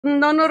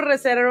no nos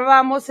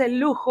reservamos el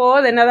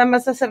lujo de nada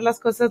más hacer las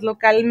cosas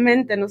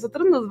localmente.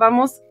 Nosotros nos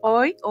vamos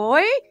hoy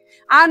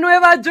a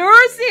Nueva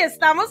Jersey.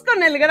 Estamos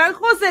con el gran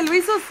José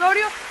Luis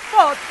Osorio,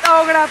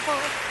 fotógrafo,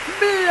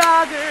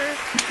 blogger,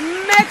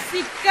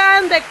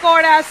 mexicano de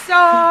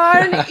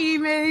corazón, y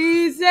me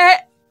dice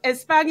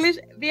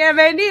Spanglish,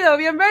 bienvenido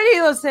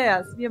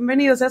seas.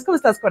 ¿Cómo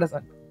estás,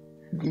 corazón?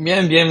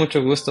 Bien,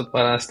 mucho gusto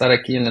para estar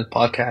aquí en el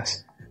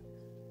podcast.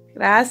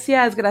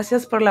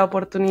 Gracias por la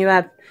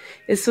oportunidad.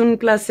 Es un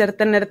placer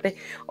tenerte.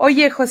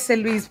 Oye, José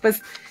Luis,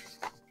 pues,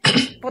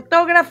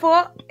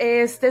 fotógrafo,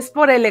 ¿es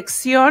por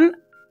elección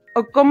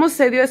o cómo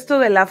se dio esto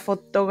de la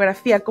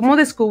fotografía? ¿Cómo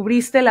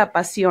descubriste la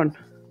pasión?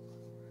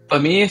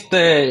 Para mí,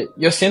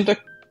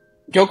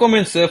 yo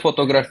comencé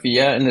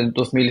fotografía en el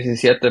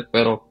 2017,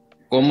 pero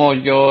como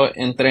yo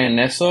entré en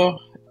eso,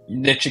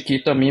 de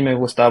chiquito a mí me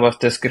gustaba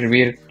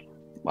escribir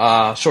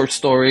short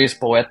stories,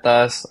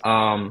 poetas,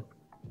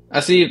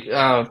 así,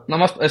 nada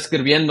más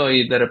escribiendo,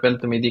 y de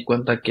repente me di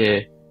cuenta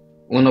que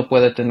uno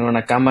puede tener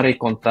una cámara y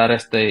contar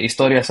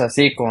historias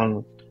así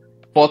con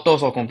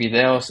fotos o con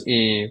videos,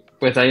 y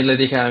pues ahí le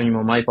dije a mi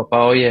mamá y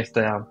papá, oye,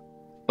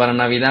 para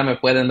Navidad me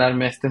pueden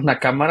darme una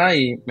cámara,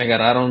 y me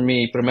agarraron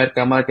mi primer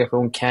cámara, que fue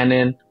un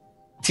Canon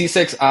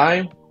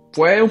T6i.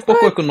 Fue un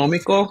poco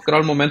económico, creo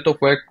al momento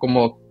fue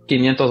como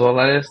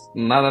 $500,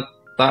 nada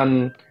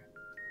tan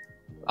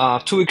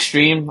too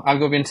extreme,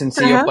 algo bien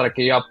sencillo. Ajá. Para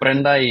que yo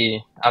aprenda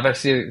y a ver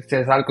si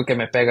es algo que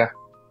me pega.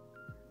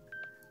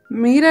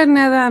 Mira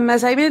nada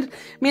más, ahí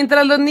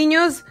mientras los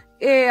niños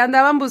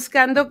andaban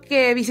buscando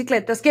qué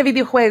bicicletas, qué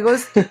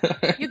videojuegos,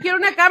 yo quiero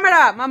una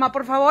cámara, mamá,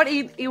 por favor,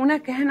 y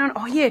una Canon.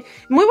 Oye,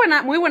 muy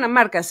buena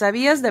marca,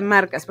 sabías de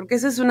marcas, porque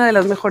esa es una de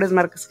las mejores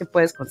marcas que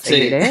puedes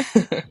conseguir, sí.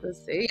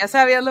 Pues sí, ya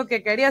sabías lo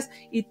que querías,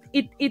 y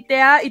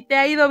te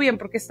ha ido bien,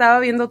 porque estaba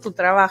viendo tu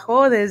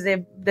trabajo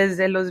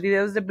desde los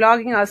videos de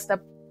blogging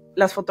hasta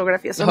las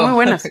fotografías, son muy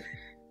buenas.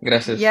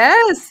 Gracias.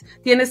 Yes,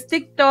 tienes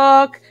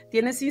TikTok,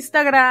 tienes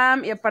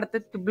Instagram y aparte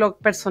tu blog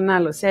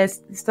personal, o sea,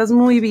 estás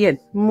muy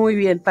bien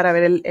para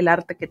ver el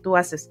arte que tú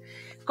haces.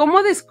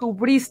 ¿Cómo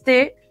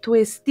descubriste tu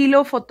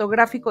estilo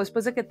fotográfico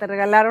después de que te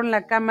regalaron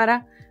la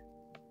cámara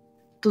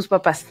tus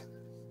papás?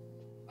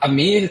 A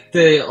mí,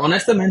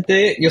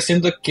 honestamente, yo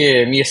siento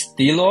que mi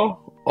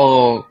estilo,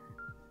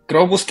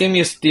 busqué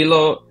mi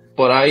estilo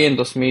por ahí en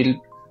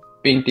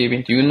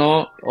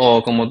 2020-2021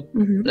 o como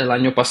el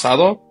año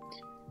pasado.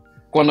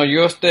 Cuando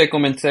yo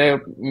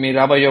comencé,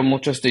 miraba yo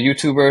muchos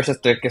YouTubers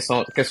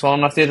que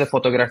son así de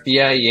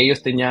fotografía, y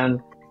ellos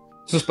tenían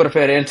sus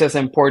preferencias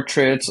en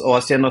portraits o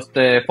haciendo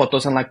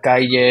fotos en la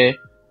calle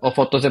o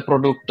fotos de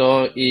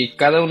producto, y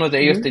cada uno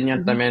de ellos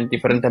tenían también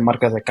diferentes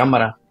marcas de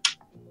cámara.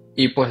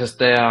 Y pues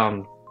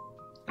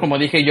como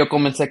dije, yo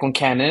comencé con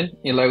Canon,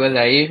 y luego de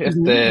ahí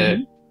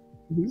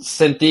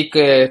sentí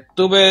que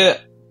me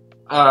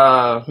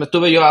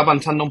estuve yo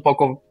avanzando un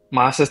poco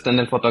más en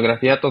el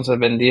fotografía, entonces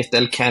vendí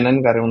el Canon,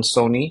 agarré un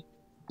Sony,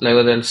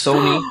 luego del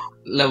Sony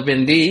lo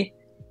vendí,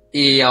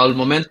 y al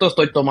momento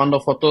estoy tomando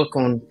fotos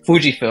con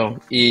Fujifilm,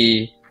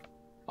 y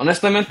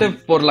honestamente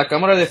por la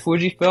cámara de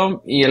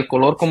Fujifilm y el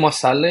color como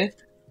sale,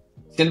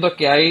 siento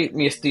que ahí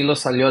mi estilo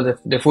salió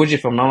de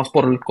Fujifilm, nada más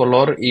por el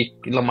color y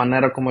la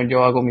manera como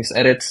yo hago mis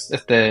edits,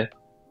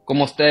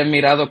 como usted ha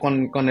mirado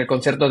con el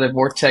concierto de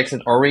Vortex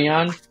en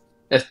Orion.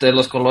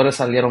 Los colores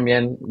salieron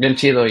bien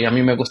chido, y a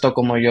mí me gustó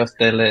como yo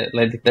le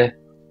edité.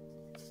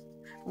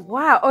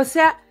 Wow, o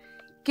sea,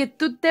 que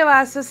tú te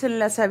basas en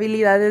las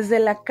habilidades de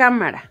la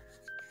cámara.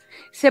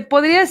 ¿Se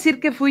podría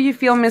decir que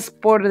Fujifilm es,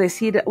 por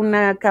decir,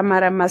 una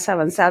cámara más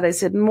avanzada?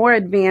 Is it more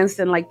advanced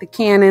than like the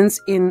Canons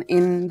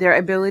in their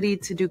ability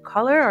to do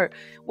color? Or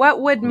what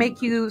would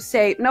make you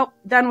say, no,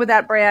 done with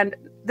that brand,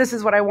 this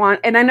is what I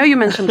want? And I know you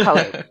mentioned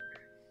color.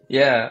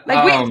 Yeah. Like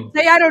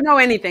I don't know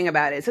anything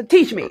about it, so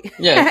teach me.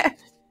 Yeah.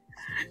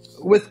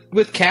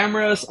 With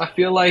cameras, I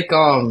feel like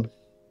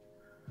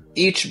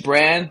each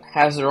brand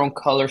has their own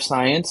color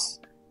science.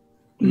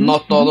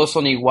 No todos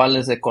son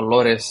iguales de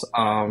colores.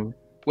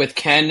 With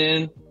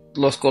Canon,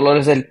 los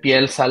colores del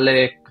piel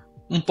sale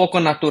un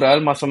poco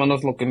natural, más o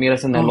menos lo que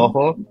miras en el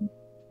ojo.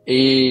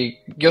 Y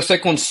yo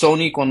sé con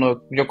Sony,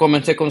 cuando yo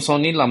comencé con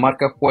Sony, la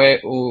marca fue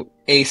un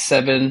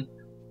A7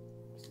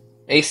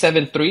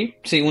 III,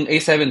 sí, un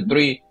A7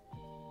 III.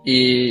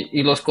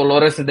 Y los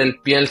colores del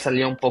piel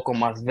salían un poco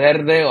más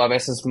verde o a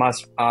veces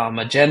más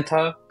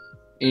magenta,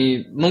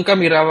 y nunca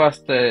miraba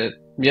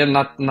bien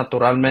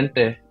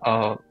naturalmente.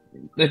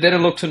 It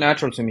didn't look too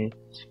natural to me.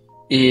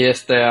 Y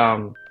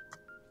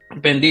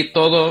vendí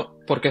todo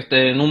porque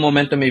en un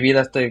momento en mi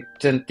vida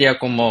sentía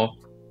como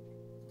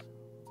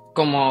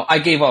I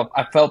gave up.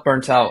 I felt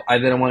burnt out. I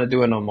didn't want to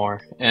do it no more,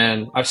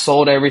 and I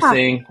sold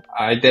everything.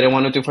 I didn't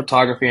want to do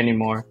photography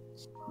anymore.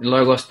 Y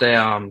luego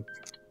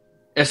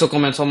eso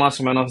comenzó más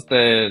o menos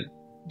de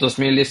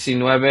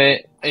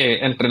 2019,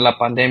 entre la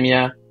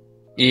pandemia,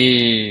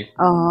 y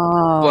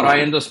por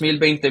ahí en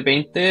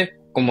 2020,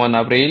 como en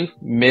abril,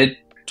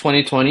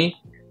 mid-2020,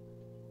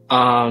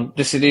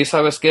 decidí,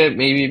 ¿sabes qué?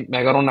 Maybe me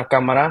agarro una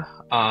cámara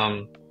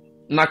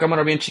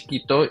bien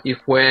chiquito, y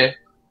fue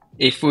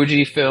y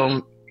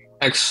Fujifilm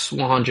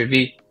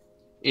X100V.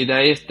 Y de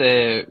ahí,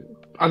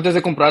 antes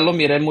de comprarlo,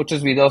 miré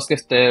muchos videos que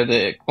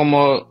de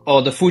como,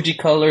 the Fuji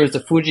Colors,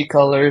 the Fuji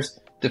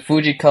Colors, the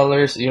Fuji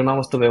Colors, y yo nada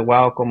más tuve,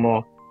 wow,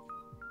 como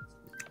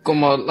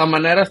la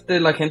manera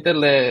la gente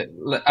le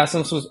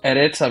hacen sus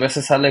edits, a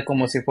veces sale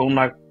como si fuera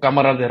una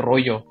cámara de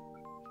rollo.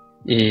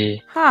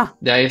 Y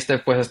de ahí,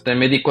 pues,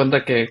 me di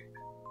cuenta que,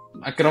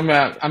 creo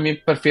a mí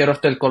prefiero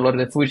el color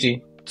de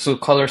Fuji, su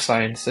color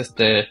science,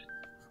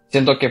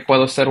 siento que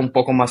puedo ser un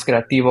poco más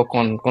creativo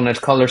con el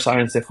color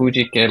science de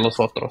Fuji que los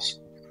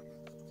otros.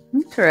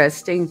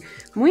 Interesting.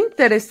 Muy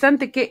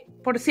interesante que,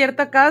 por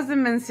cierto, acabas de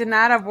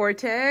mencionar a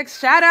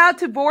Vortex. Shout out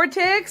to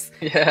Vortex.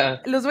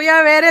 Yeah. Los voy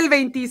a ver el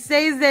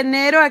 26 de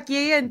enero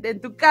aquí en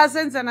tu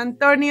casa en San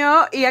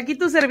Antonio y aquí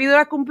tu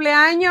servidora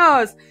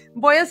cumpleaños.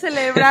 Voy a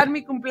celebrar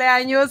mi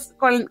cumpleaños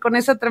con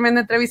esa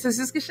tremenda entrevista.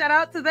 Así es que shout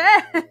out to them.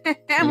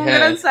 Un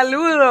gran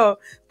saludo.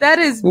 That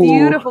is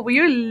beautiful.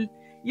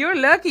 You're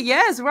lucky.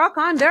 Yes, rock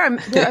on. They're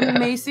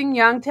amazing,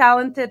 young,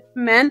 talented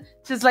men,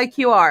 just like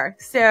you are.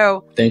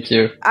 So thank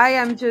you. I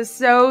am just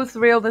so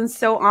thrilled and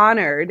so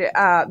honored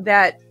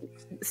that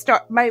it's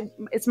my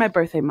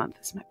birthday month.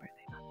 It's my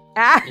birthday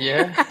month.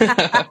 Yeah.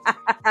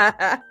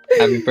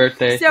 Happy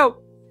birthday.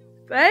 So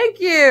thank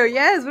you.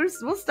 Yes,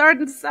 we're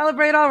starting to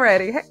celebrate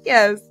already. Heck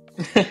yes.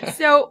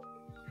 So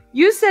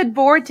you said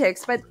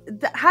Vortex, but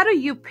how do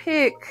you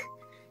pick?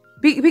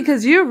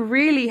 Because you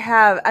really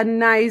have a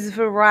nice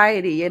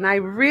variety, and I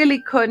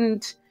really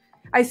couldn't.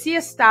 I see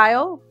a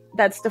style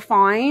that's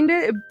defined,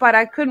 but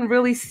I couldn't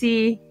really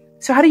see.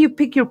 So how do you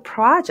pick your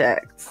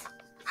projects?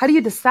 How do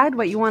you decide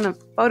what you want to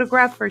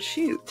photograph or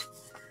shoot?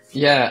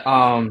 Yeah,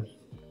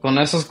 con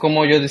eso es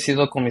como yo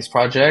decido con mis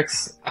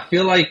projects. I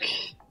feel like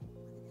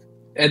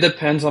it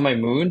depends on my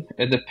mood.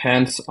 It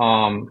depends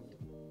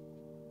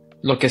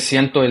lo que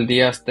siento el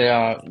día.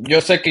 Yo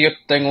sé que yo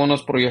tengo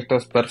unos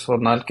proyectos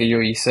personal que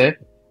yo hice.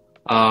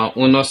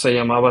 Uno se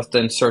llamaba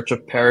In Search of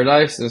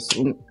Paradise.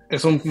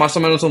 Es más o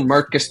menos un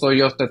merch que estoy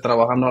yo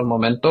trabajando al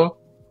momento.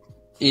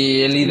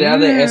 Y la idea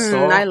de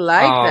eso... I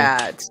like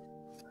that.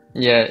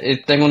 Yeah,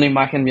 y tengo una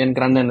imagen bien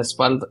grande en la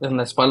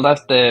espalda,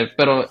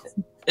 pero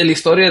la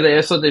historia de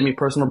eso, de mi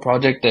personal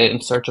project de In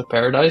Search of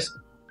Paradise,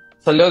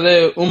 salió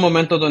de un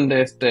momento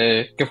donde,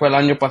 que fue el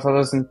año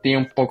pasado, sentí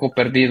un poco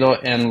perdido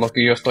en lo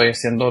que yo estoy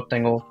haciendo.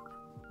 Tengo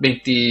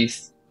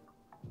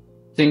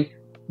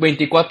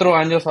 24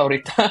 años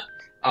ahorita.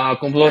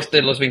 Cumplo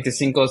los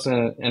 25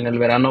 en el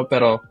verano,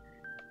 pero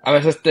a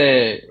veces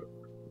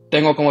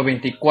tengo como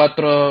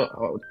 24,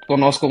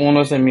 conozco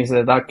unos de mis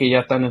de edad que ya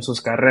están en sus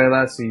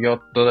carreras y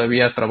yo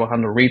todavía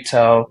trabajando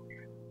retail,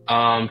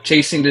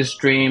 chasing this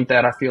dream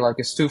that I feel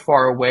like is too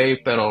far away,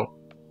 pero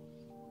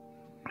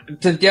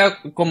sentía,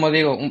 como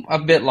digo, a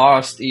bit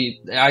lost,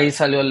 y ahí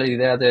salió la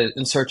idea de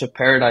In Search of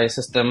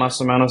Paradise, más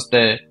o menos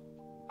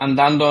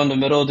andando in the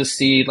middle of the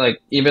sea, like,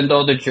 even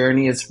though the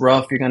journey is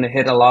rough, you're going to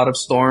hit a lot of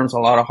storms, a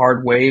lot of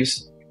hard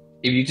waves.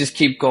 If you just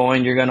keep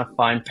going, you're going to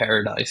find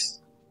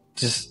paradise.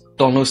 Just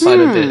don't lose sight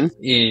of it.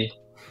 Y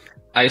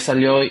ahí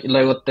salió, y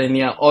luego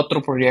tenía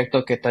otro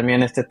proyecto que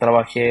también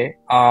trabajé.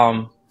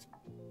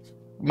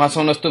 Más o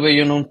menos estuve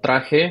yo en un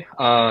traje.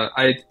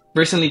 I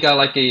recently got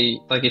like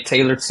a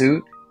tailored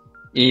suit.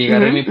 Y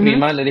agarré a mi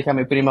prima, le dije a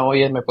mi prima,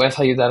 oye, ¿me puedes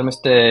ayudarme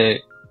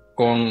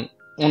con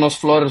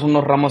unos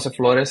ramos de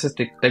flores?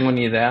 Tengo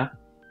una idea.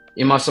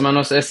 Y más o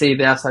menos esa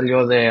idea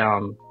salió de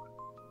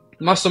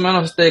más o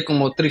menos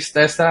como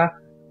tristeza,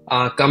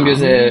 cambios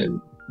de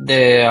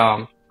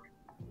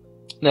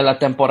la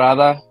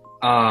temporada.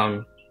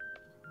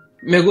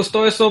 Me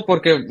gustó eso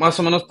porque más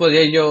o menos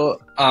podía yo,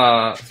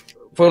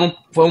 fue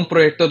un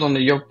proyecto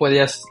donde yo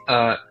podía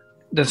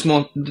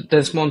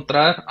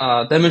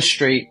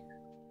demonstrate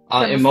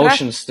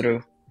emotions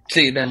through.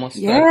 Sí,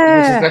 demostrar.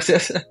 Muchas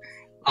gracias.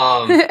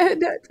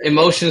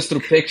 Emotions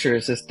through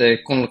pictures,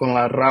 con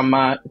la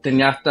rama.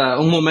 Tenía hasta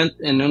un momento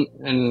en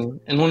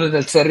uno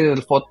del serie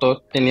del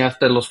foto, tenía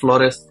hasta los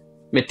flores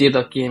metido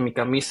aquí en mi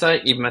camisa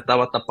y me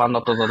estaba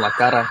tapando toda la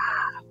cara.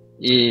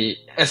 Y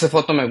esa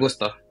foto me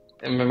gusta.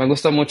 Me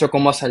gusta mucho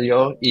cómo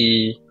salió,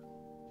 y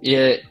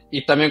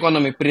también cuando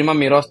mi prima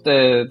miró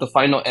the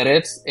final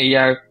edits,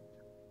 ella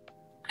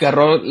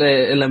agarró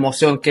la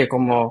emoción que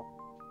como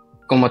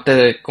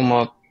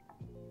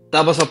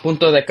estabas a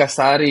punto de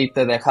casar y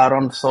te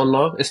dejaron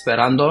solo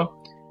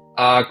esperando,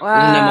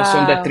 una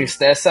emoción de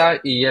tristeza,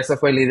 y esa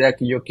fue la idea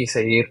que yo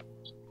quise ir.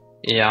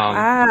 Y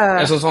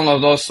esos son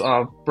los dos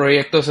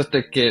proyectos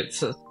que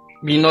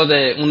vino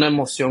de una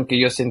emoción que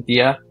yo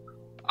sentía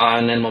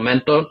en el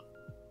momento.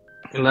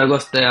 Y luego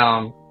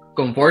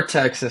con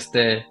Vortex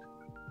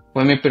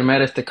fue mi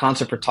primer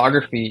concert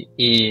photography,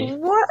 y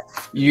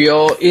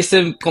yo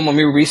hice como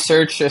mi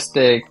research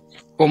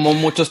como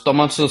muchos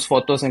toman sus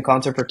fotos en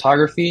concert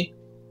photography,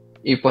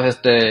 y pues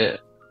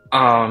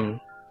en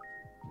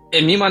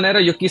mi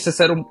manera yo quise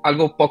hacer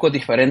algo poco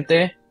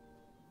diferente.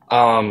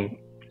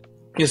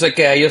 Yo sé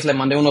que a ellos le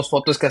mandé unas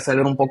fotos que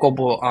salieron un poco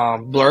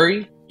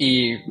blurry,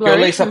 y yo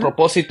le hice a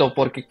propósito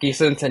porque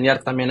quise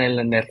enseñar también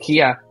la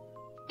energía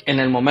en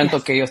el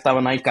momento que ellos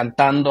estaban ahí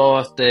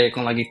cantando,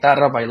 con la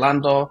guitarra,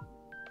 bailando,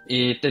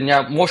 y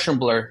tenía motion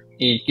blur,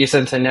 y quise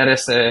enseñar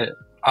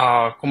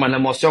como la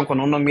emoción,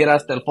 cuando uno mira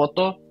el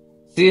foto,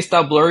 sí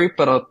está blurry,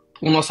 pero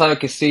uno sabe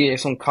que sí,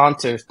 es un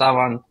concert,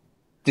 estaban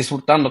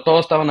disfrutando,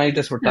 todos estaban ahí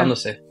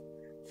disfrutándose.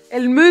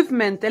 El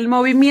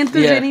movimiento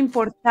es bien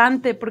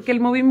importante, porque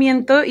el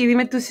movimiento, y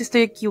dime tú si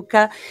estoy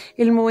equivocada,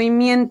 el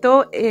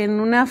movimiento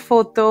en una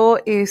foto,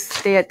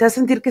 te hace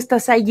sentir que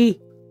estás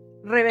allí,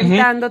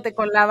 reventándote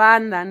con la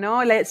banda,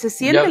 ¿no? Se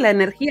siente la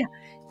energía.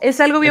 Es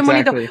algo bien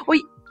bonito.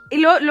 Oye, y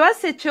lo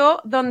has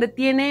hecho donde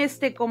tiene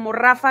como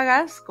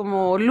ráfagas,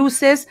 como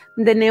luces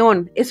de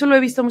neón. Eso lo he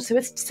visto,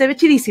 se ve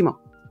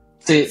chidísimo.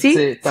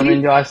 Sí,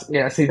 también yo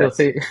he sido,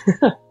 sí.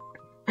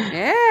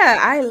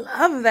 Yeah, I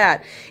love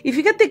that. Y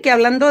fíjate que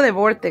hablando de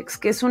Vortex,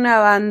 que es una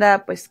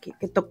banda pues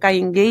que toca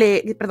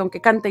inglés, perdón,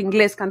 que canta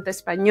inglés, canta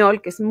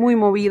español, que es muy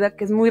movida,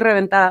 que es muy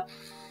reventada.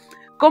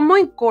 ¿Cómo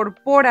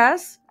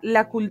incorporas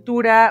la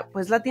cultura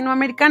pues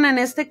latinoamericana? En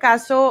este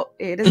caso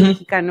eres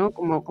mexicano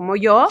como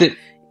yo, sí,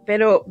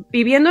 pero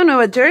viviendo en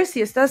Nueva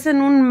Jersey estás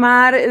en un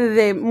mar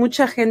de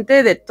mucha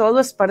gente de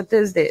todas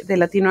partes de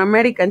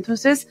Latinoamérica.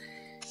 Entonces,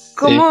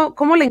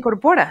 ¿cómo la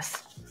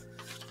incorporas?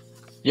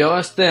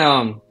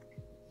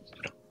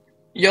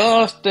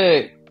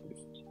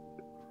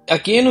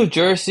 Aquí en New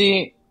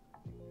Jersey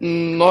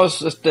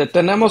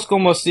tenemos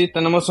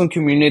tenemos un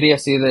community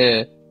así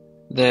de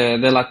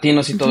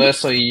latinos y todo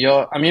eso, y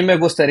a mí me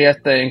gustaría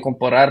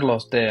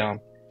incorporarlos.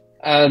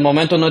 Al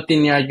momento no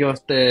tenía yo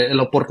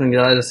la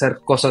oportunidad de hacer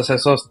cosas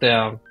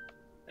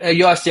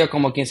yo hacía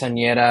como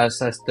quinceañeras,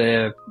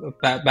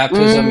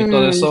 baptism y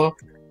todo eso,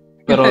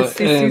 pero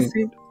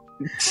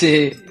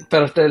sí,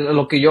 pero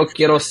lo que yo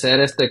quiero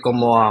hacer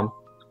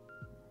como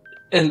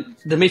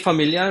de mi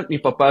familia, mi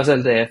papá es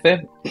del DF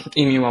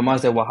y mi mamá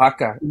es de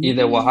Oaxaca. Y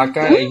de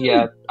Oaxaca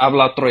ella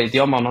habla otro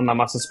idioma, no nada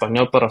más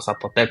español, pero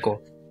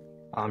zapoteco.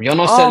 Yo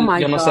no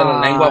sé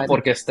la lengua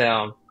porque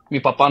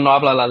mi papá no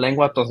habla la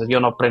lengua, entonces yo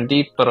no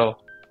aprendí, pero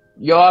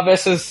yo a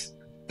veces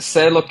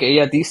sé lo que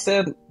ella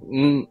dice,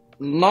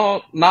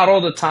 not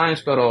all the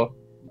times, pero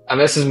a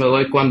veces me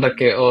doy cuenta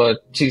que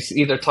she's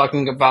either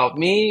talking about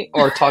me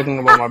or talking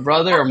about my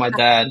brother or my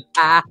dad.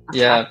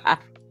 Yeah.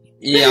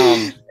 Y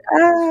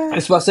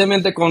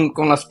especialmente con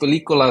las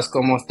películas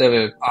como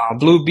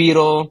Blue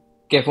Beetle,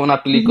 que fue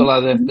una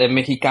película de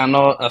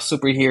mexicano,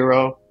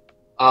 superhero,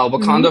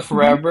 Wakanda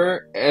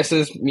Forever, esa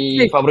es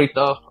mi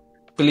favorita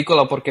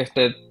película porque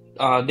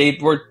they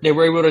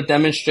were able to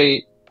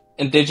demonstrate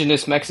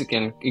indigenous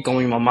Mexican, y como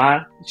mi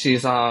mamá,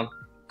 she's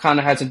kind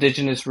of has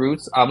indigenous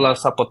roots, habla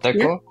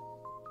zapoteco.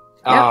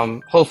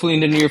 Hopefully in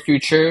the near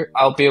future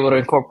I'll be able to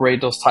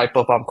incorporate those type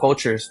of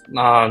cultures,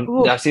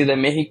 así de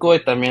México,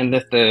 y también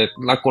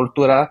la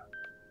cultura,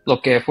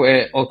 lo que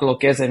fue o lo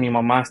que es de mi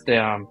mamá,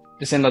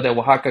 diciendo de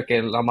Oaxaca,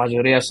 que la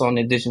mayoría son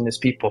indigenous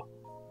people.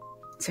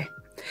 Sí.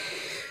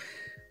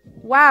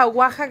 Wow,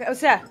 Oaxaca, o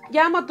sea,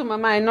 ya amo a tu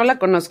mamá, no la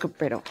conozco,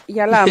 pero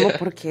ya la amo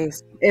porque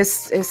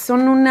es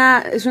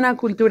una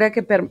cultura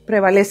que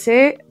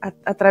prevalece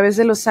a través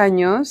de los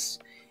años.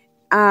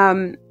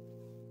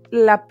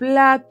 La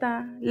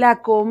plata,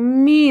 la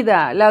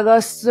comida, la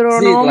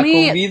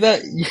gastronomía. Sí, la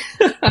comida.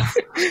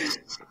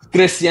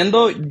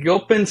 Creciendo,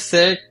 yo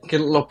pensé que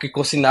lo que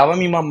cocinaba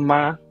mi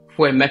mamá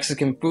fue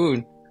Mexican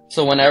food.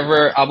 So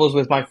whenever I was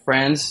with my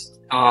friends,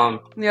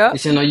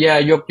 diciendo,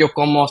 yo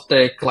como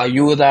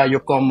clayuda,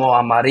 yo como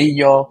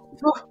amarillo.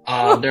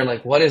 They're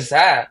like, what is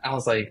that? I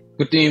was like,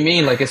 what do you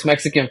mean? Like, it's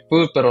Mexican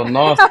food, pero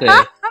no,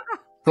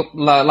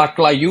 la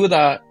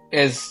clayuda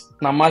es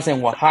nada más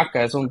en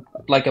Oaxaca, es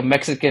like a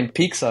Mexican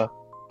pizza.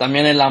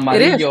 También el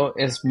amarillo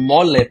es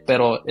mole,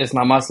 pero es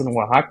nada más en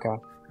Oaxaca.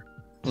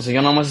 Entonces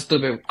yo nada más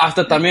estuve,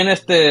 hasta también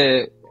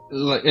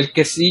el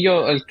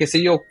quesillo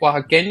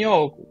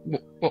oaxaqueño,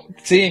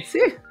 sí.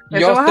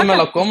 Yo me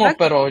lo como,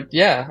 pero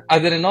yeah, I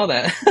didn't know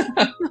that.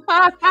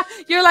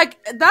 You're like,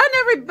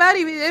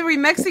 every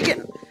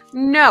Mexican.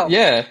 No.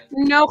 Yeah.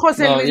 No,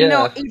 José Luis,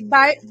 no. Y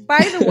by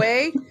the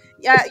way,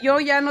 yo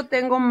ya no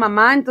tengo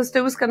mamá, entonces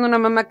estoy buscando una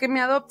mamá que me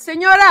adopte.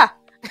 ¡Señora!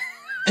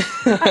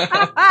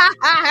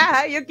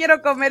 Yo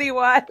quiero comer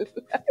igual.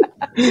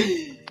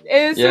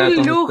 Es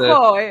un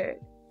lujo,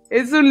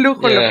 es un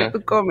lujo lo que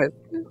tú comes.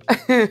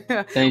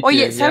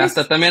 Oye, ¿sabes?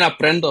 Hasta también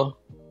aprendo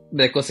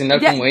de cocinar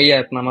como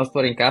ella, nada más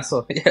por en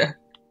caso.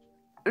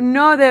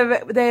 No, de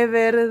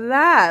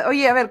verdad.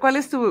 Oye, a ver, ¿cuál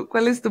es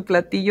tu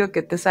platillo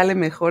que te sale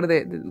mejor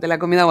de la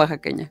comida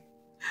oaxaqueña?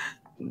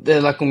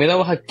 De la comida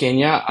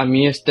oaxaqueña, a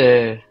mí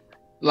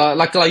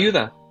la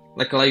clayuda,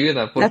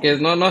 porque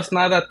no es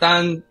nada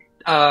tan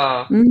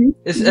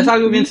es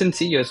algo bien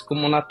sencillo, es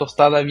como una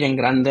tostada bien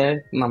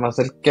grande, nada más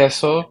el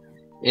queso,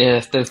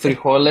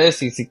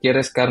 frijoles, y si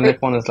quieres carne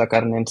pones la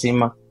carne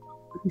encima.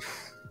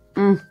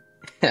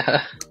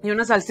 Y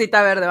una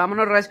salsita verde,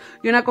 vámonos recio,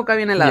 y una coca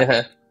bien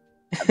helada,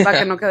 para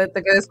que no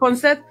te quedes con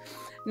sed.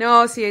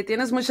 No, sí,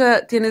 eres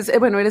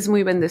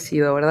muy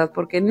bendecido, ¿verdad?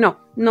 Porque no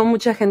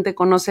mucha gente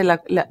conoce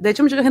de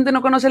hecho mucha gente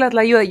no conoce la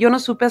tlayuda. Yo no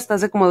supe hasta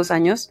hace como 3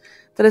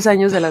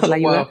 años de la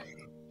tlayuda. Wow.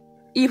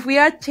 y fui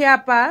a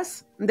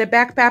Chiapas de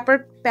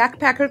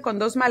backpacker con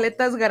 2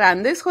 maletas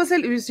grandes, José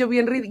Luis, yo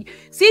bien ridículo.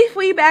 Sí,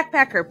 fui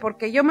backpacker,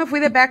 porque yo me fui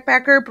de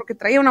backpacker porque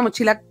traía una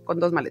mochila con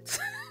 2 maletas.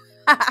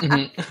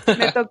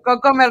 Me tocó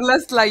comer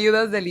las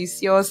tlayudas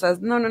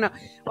deliciosas. No.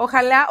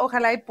 Ojalá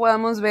y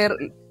podamos ver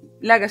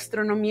la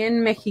gastronomía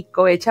en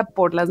México hecha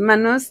por las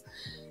manos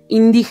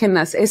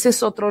indígenas. Ese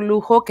es otro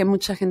lujo que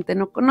mucha gente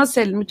no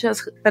conoce.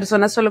 Muchas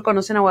personas solo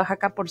conocen a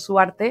Oaxaca por su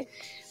arte,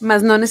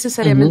 mas no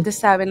necesariamente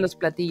saben los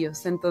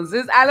platillos.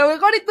 Entonces, a lo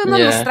mejor y tú nos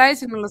los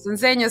traes y nos los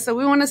enseñas. So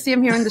we want to see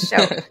them here in the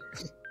show.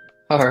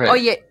 All right.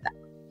 Oye,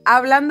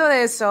 hablando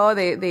de eso,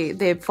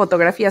 de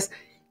fotografías,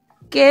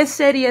 ¿qué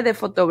serie de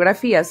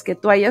fotografías que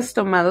tú hayas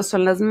tomado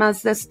son las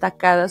más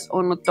destacadas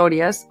o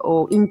notorias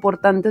o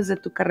importantes de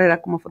tu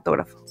carrera como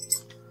fotógrafo?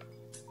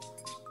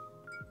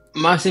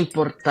 Más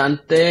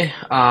importante,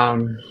 a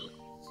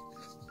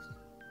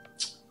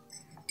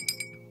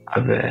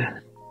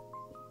ver,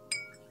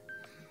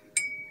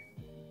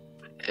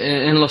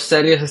 en las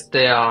series,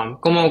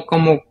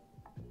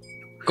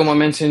 como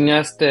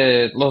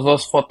mencionaste, los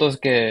 2 fotos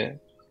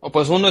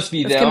pues uno es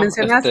video, que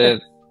mencionaste.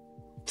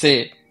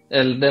 Sí,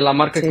 el de la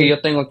marca que yo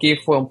tengo aquí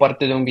fue un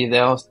parte de un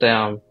video,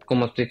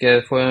 como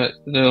expliqué, fue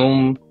de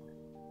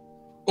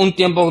un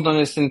tiempo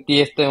donde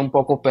sentí un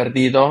poco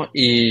perdido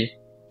y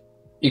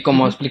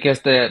como expliqué,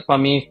 para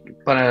mí,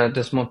 para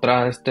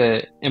demostrar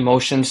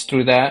emotions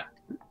through that,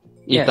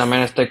 y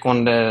también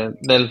con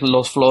de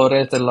los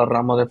flores, de la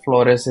rama de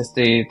flores,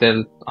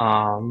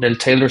 del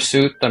tailor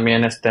suit,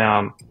 también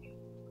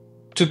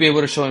to be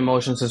able to show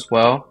emotions as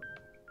well.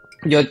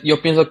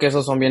 Yo pienso que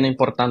esos son bien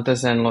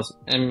importantes en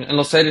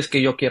los series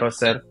que yo quiero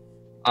hacer,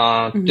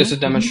 just to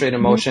demonstrate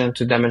emotion,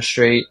 to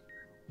demonstrate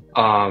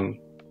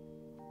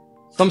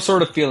some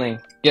sort of feeling,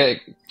 to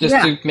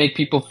make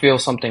people feel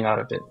something out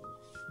of it.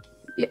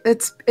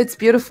 It's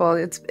beautiful.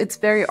 It's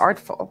very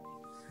artful.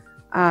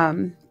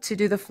 To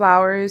do the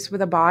flowers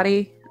with a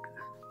body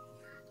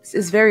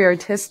is very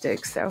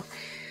artistic. So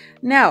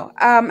now,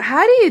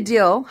 how do you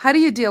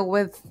deal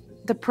with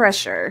the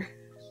pressure?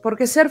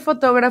 Porque ser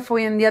fotógrafo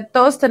hoy en día,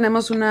 todos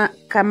tenemos una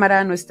cámara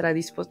a nuestra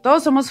disposición.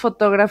 Todos somos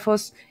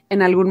fotógrafos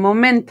en algún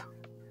momento.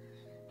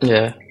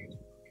 Yeah.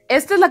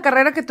 Esta es la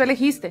carrera que tú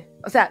elegiste.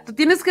 O sea, tú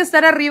tienes que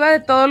estar arriba de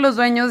todos los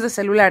dueños de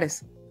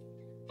celulares.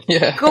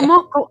 Yeah.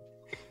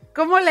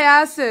 ¿Cómo le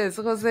haces,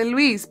 José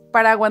Luis,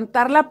 para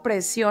aguantar la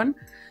presión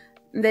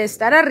de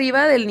estar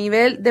arriba del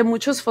nivel de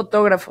muchos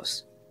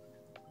fotógrafos?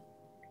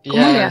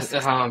 ¿Cómo le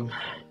haces? A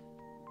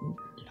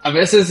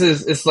veces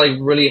it's like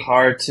really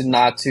hard to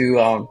not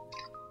to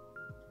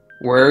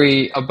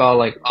worry about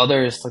like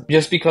others, like,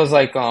 just because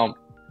like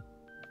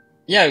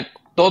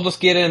todos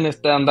quieren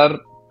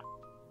andar,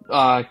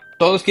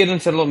 todos quieren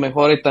ser los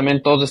mejores y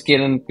también todos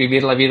quieren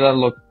vivir la vida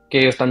lo que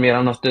ellos están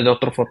mirando de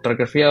otra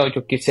fotografía.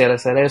 Yo quisiera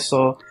hacer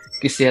eso,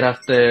 quisiera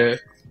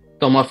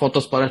tomar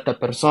fotos para esta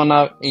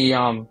persona y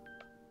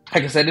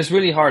like I said, it's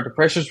really hard. The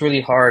pressure is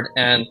really hard,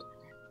 and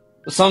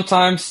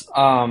sometimes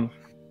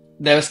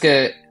debes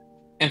que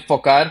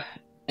enfocar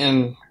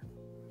en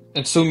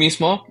su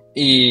mismo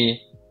y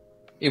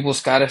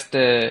buscar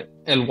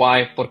el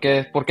why, por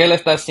qué lo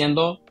está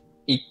haciendo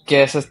y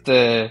qué es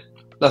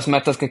las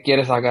metas que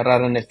quieres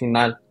agarrar en el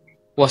final.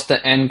 What's the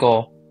end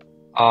goal?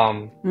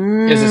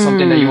 Is it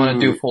something that you want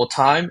to do full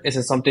time? Is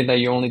it something that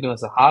you only do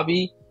as a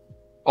hobby?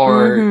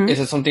 Or is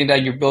it something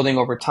that you're building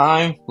over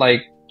time?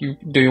 Like,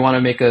 do you want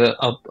to make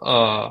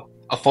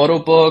a photo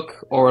book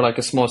or like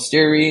a small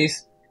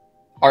series,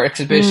 art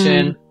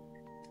exhibition?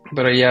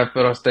 Pero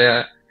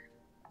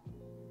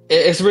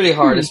it's really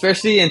hard,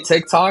 especially in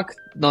TikTok,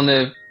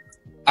 donde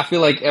I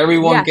feel like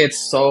everyone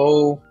gets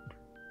so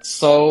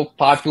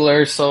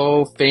popular,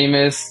 so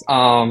famous.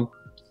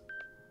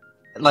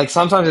 Like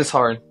sometimes it's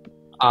hard.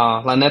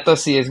 La neta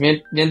sí es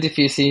bien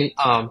difícil,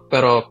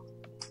 pero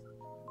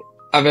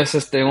a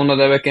veces uno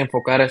debe que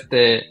enfocar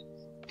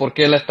por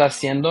qué lo está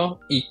haciendo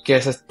y qué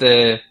es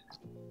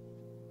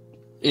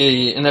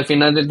y en el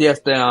final del día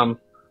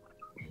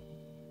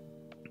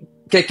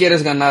 ¿qué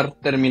quieres ganar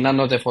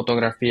terminando de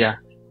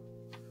fotografía?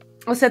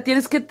 O sea,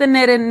 tienes que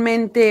tener en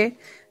mente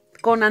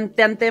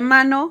de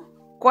antemano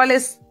cuál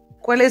es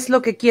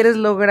lo que quieres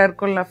lograr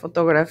con la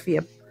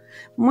fotografía.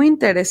 Muy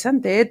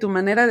interesante, tu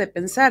manera de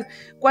pensar.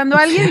 Cuando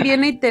alguien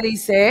viene y te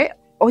dice,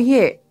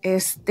 oye,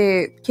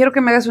 quiero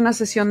que me hagas una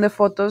sesión de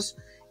fotos,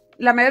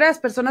 la mayoría de las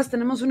personas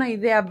tenemos una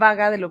idea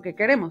vaga de lo que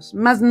queremos,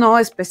 más no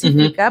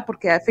específica,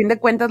 porque a fin de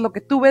cuentas lo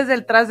que tú ves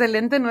detrás del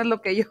lente no es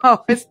lo que yo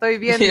estoy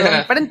viendo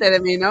enfrente de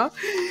mí, ¿no?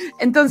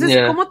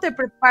 Entonces, ¿cómo te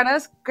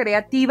preparas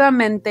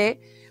creativamente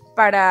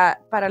para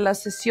la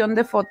sesión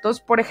de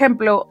fotos? Por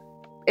ejemplo,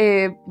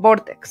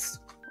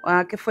 Vortex,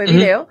 que fue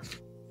video.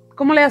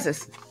 ¿Cómo le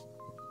haces?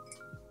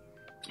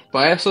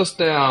 Para eso,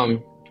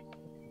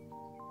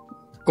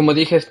 como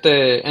dije,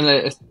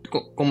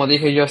 como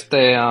dije yo,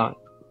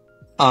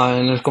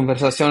 en la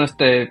conversación,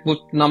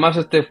 nada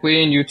más fui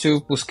en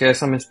YouTube, busqué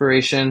some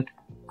inspiration,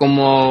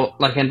 cómo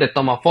la gente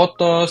toma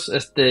fotos,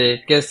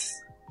 que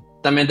es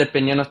también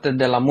dependiendo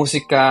de la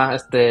música,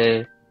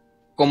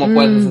 cómo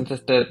puedes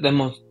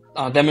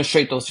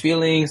demonstrate those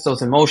feelings,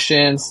 those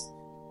emotions,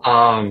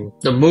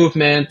 the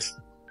movement.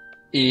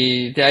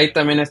 Y de ahí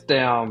también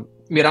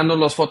mirando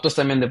las fotos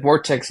también de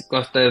Vortex,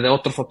 de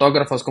otros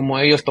fotógrafos, como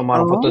ellos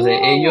tomaron fotos de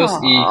ellos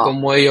y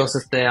como ellos,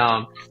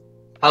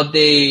 how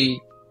they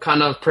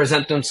kind of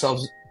present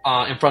themselves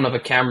in front of a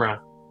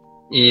camera.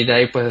 Y de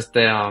ahí pues,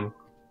 de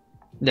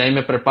ahí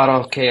me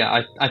preparo, okay,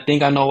 I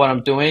think I know what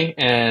I'm doing,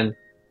 and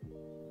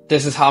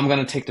this is how I'm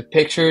going to take the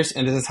pictures,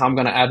 and this is how I'm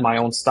going to add my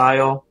own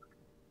style.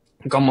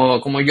 Como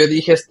yo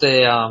dije,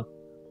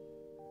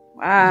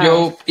 Wow.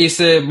 yo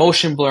hice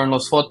motion blur en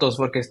las fotos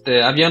porque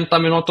habían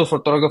también otros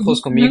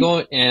fotógrafos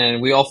conmigo,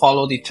 and we all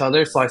followed each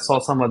other, so I saw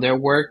some of their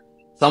work.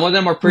 Some of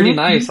them are pretty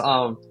nice.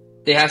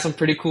 They had some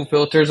pretty cool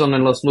filters donde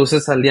las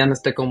luces salían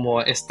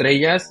como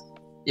estrellas,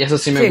 y eso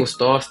sí me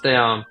gustó.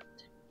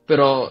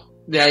 Pero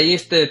de ahí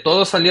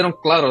todos salieron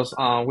claros,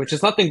 which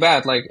is nothing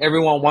bad. Like,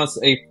 everyone wants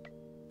a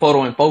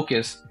photo in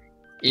focus.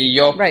 Y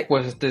yo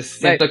pues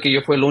siento que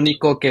yo fui el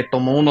único que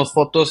tomó unas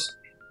fotos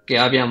que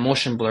había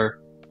motion blur,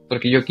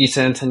 porque yo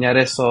quise enseñar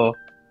eso.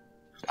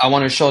 I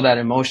want to show that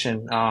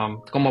emotion,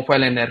 cómo fue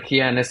la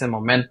energía en ese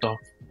momento.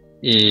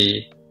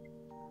 Y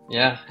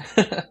yeah.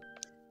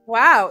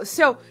 Wow.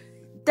 So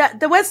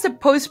what's the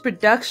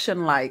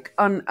post-production like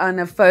on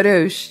a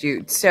photo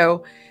shoot?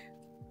 So,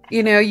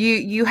 you know,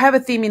 you have a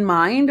theme in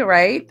mind,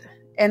 right?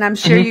 And I'm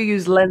sure you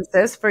use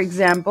lenses, for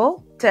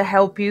example, to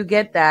help you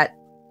get that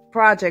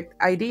project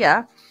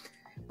idea.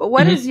 But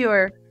what is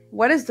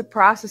the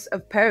process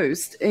of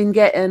post in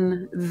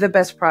getting the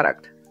best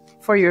product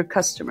for your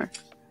customer?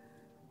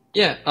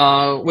 Yeah,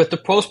 with the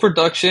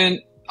post-production,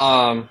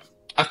 I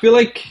feel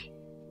like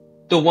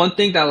the one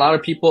thing that a lot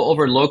of people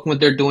overlook when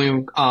they're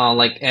doing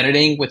like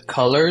editing with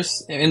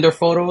colors in their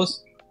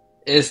photos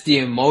is the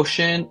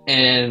emotion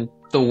and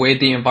the way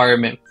the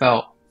environment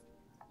felt.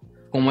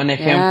 Como un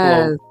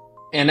ejemplo,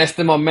 en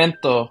este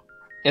momento,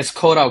 it's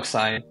cold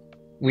outside.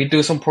 We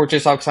do some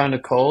portraits outside in the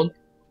cold.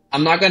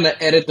 I'm not going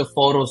to edit the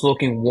photos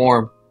looking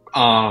warm,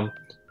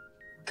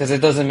 because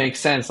it doesn't make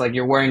sense. Like,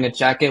 you're wearing a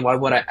jacket. Why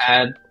would I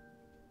add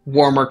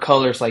warmer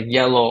colors like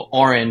yellow,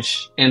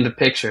 orange in the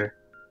picture?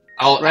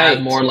 I'll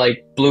add more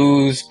like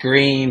blues,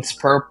 greens,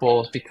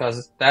 purples,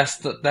 because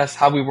that's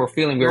how we were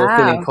feeling. We were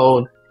feeling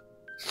cold.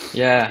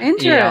 Yeah.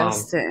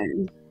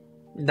 Interesting.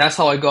 That's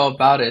how I go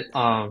about it.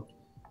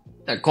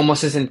 Cómo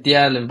se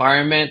sentía el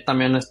environment,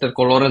 también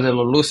colores de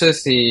las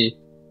luces, y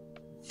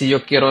si yo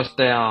quiero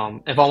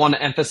if I want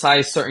to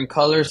emphasize certain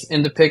colors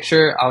in the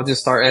picture, I'll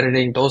just start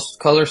editing those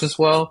colors as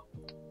well.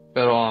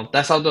 But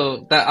that's how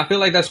I feel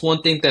like that's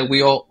one thing that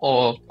we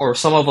all or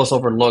some of us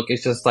overlook.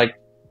 It's just like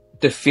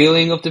the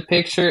feeling of the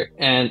picture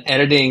and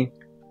editing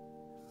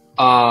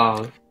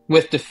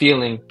with the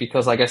feeling,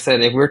 because like I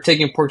said, if we're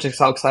taking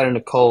portraits outside in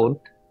the cold,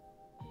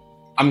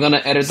 I'm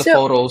gonna edit the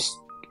photos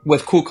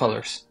with cool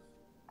colors.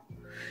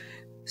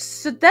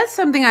 So that's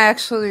something I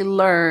actually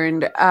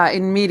learned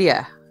in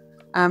media.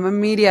 I'm a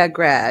media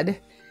grad.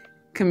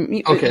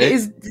 Okay.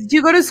 Did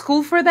you go to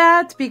school for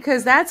that?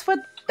 Because that's what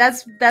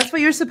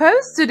you're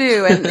supposed to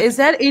do. And is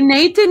that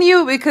innate in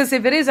you? Because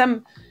if it is,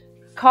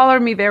 color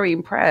me very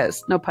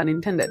impressed. No pun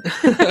intended.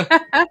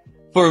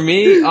 For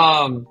me,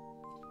 I'm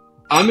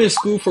in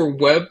school for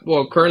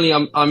currently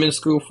I'm in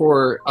school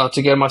for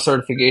to get my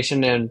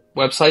certification in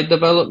website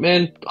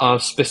development,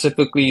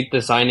 specifically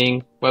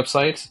designing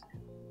websites.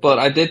 But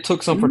I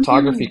took some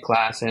photography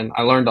class, and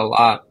I learned a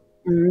lot.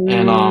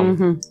 And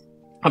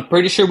I'm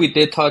pretty sure we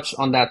did touch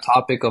on that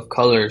topic of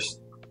colors,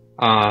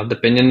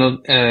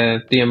 dependiendo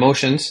the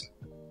emotions.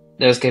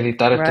 Tienes que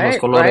editar los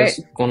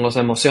colores con las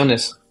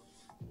emociones.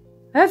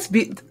 It's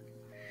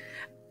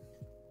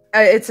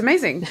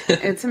amazing.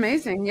 It's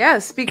amazing.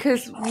 Yes,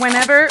 because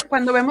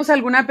cuando vemos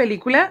alguna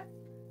película,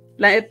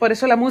 por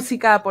eso la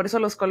música, por eso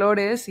los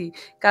colores, y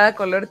cada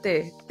color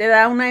te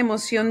da una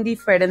emoción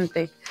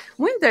diferente.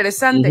 Muy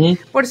interesante.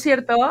 Por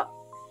cierto,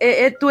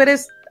 tú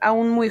eres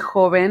aún muy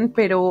joven,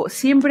 pero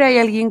siempre hay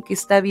alguien que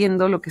está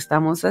viendo lo que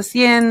estamos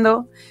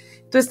haciendo.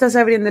 Tú estás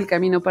abriendo el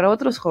camino para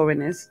otros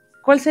jóvenes.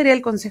 ¿Cuál sería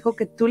el consejo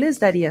que tú les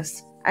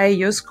darías a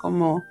ellos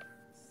como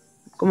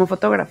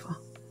fotógrafo?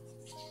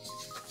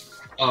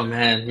 Oh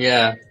man,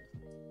 yeah.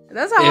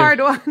 That's a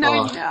hard one,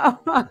 I know.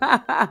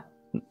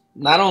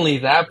 Not only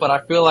that, but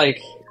I feel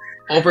like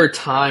over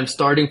time,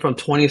 starting from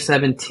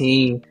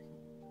 2017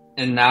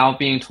 and now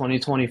being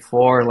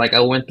 2024, like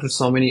I went through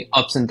so many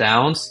ups and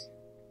downs.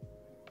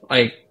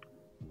 Like,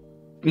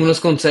 unos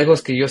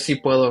consejos que yo sí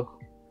puedo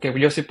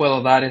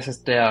dar es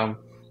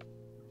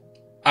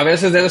a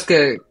veces debes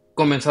que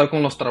comenzar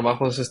con los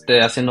trabajos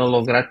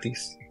haciéndolo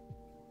gratis.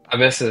 A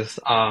veces,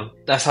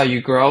 that's how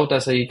you grow,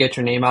 that's how you get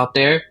your name out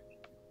there.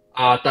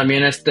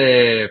 También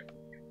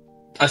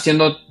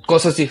haciendo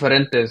cosas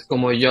diferentes,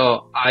 como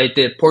yo. I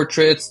did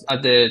portraits, I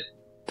did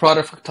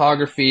product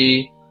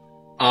photography,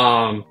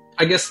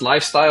 I guess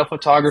lifestyle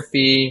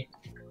photography.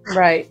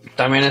 Right.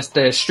 También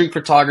street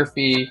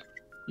photography.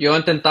 Yo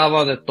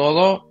intentaba de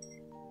todo,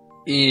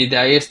 y de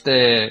ahí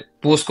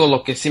busco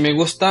lo que sí me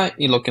gusta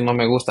y lo que no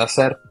me gusta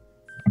hacer.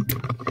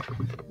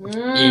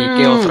 Y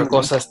qué otra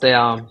cosa,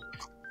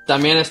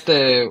 también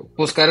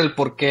buscar el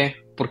por qué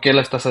lo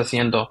estás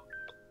haciendo.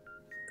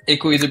 It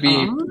could either be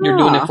you're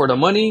doing it for the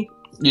money,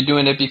 you're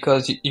doing it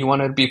because you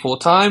want it to be full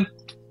time.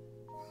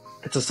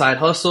 It's a side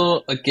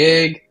hustle, a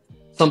gig,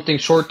 something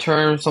short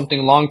term,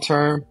 something long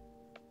term.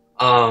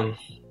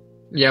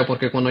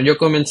 Porque cuando yo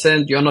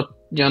comencé, yo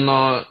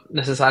no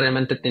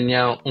necesariamente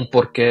tenía un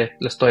por qué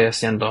lo estoy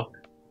haciendo.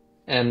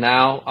 And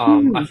now,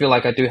 I feel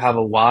like I do have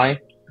a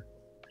why.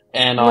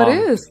 And what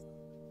is?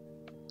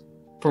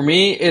 For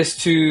me, is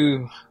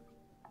to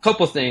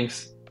couple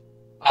things.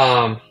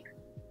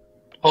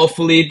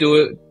 Hopefully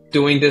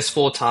doing this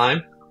full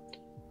time.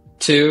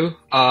 Two,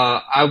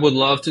 I would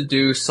love to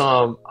do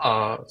some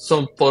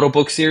photo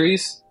book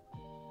series.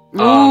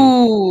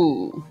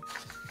 Ooh.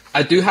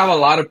 I do have a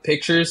lot of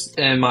pictures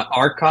in my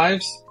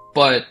archives,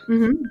 but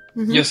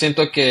yo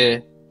siento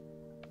que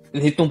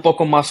necesito un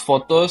poco más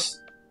fotos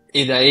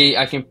y de ahí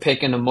I can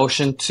pick an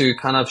emotion to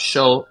kind of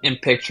show in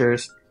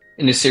pictures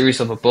in the series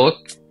of a book.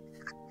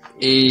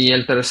 Y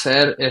el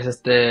tercer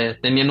es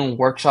teniendo un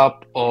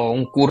workshop o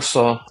un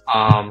curso,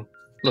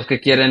 los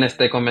que quieren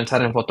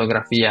comenzar en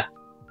fotografía.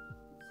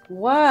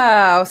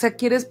 Wow, o sea,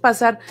 quieres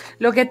pasar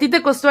lo que a ti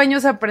te costó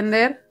años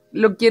aprender,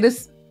 lo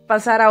quieres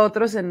pasar a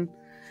otros de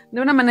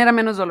una manera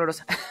menos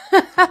dolorosa.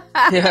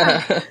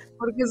 Yeah.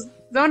 Porque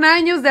son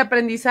años de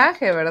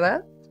aprendizaje,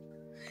 ¿verdad?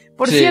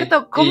 Por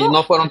cierto, ¿cómo? Y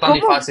no fueron tan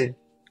fácil.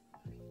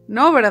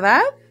 No,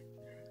 ¿verdad?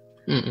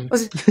 O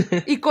sea,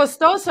 y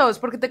costosos,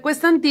 porque te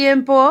cuestan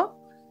tiempo,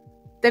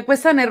 te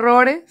cuestan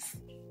errores,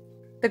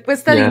 te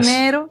cuesta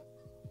dinero,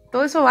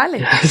 todo eso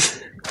vale.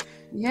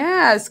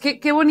 Yes,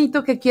 qué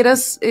bonito que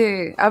quieras,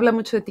 habla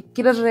mucho de ti,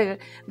 quieras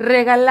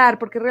regalar,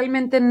 porque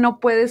realmente no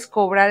puedes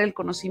cobrar el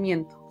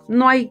conocimiento.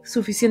 No hay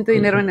suficiente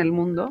dinero en el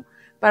mundo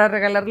para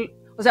regalar,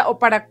 o sea, o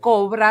para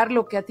cobrar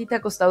lo que a ti te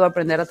ha costado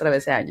aprender a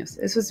través de años.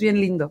 Eso es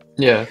bien lindo.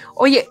 Yeah.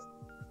 Oye,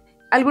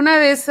 ¿alguna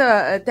vez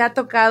te ha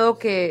tocado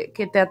que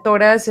te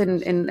atoras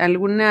en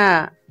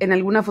alguna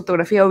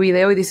fotografía o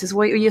video y dices,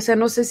 oye, o sea,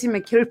 no sé si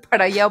me quiero ir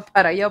para allá o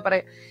para allá o para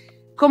allá?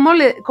 ¿Cómo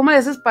le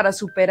haces para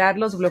superar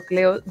los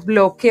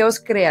bloqueos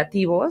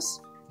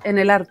creativos en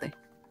el arte?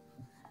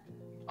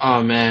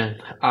 Oh man,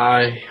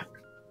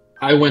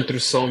 I went through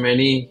so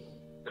many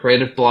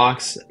creative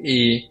blocks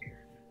y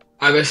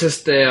a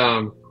veces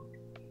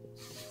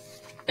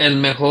el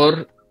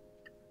mejor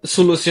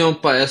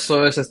solución para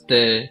eso es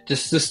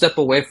just to step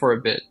away for a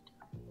bit.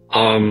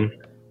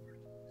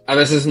 A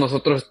veces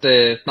nosotros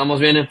estamos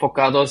bien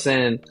enfocados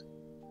en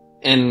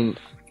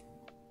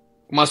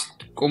más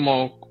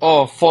como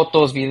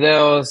fotos,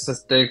 videos,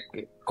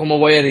 cómo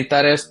voy a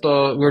editar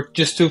esto. We're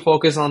just too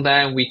focused on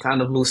that and we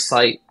kind of lose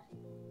sight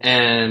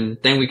and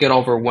then we get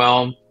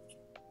overwhelmed.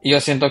 Y yo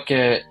siento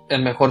que la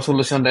mejor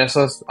solución de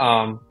eso es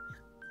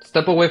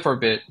step away for a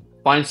bit,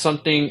 find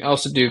something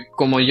else to do.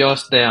 Como yo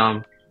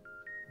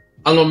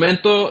al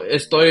momento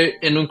estoy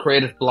en un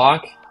creative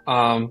block,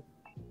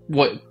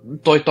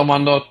 estoy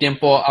tomando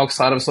tiempo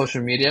outside of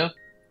social media.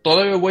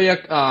 Todavía voy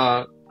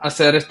a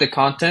hacer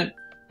content,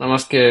 nada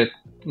más que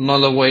no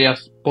lo voy a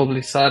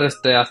publicar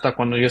hasta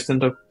cuando yo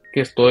siento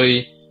que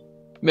estoy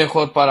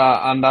mejor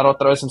para andar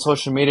otra vez en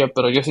social media,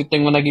 pero yo sí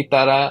tengo una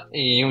guitarra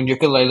y un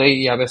ukulele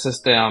y a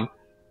veces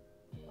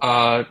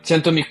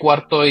siento en mi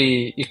cuarto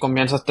y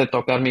comienzo a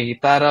tocar mi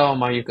guitarra o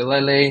mi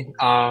ukulele,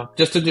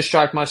 just to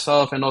distract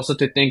myself and also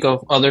to think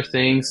of other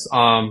things,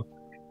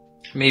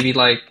 maybe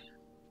like,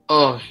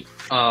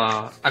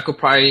 I could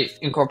probably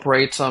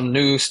incorporate some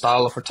new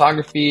style of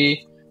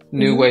photography,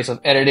 new ways of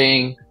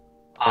editing,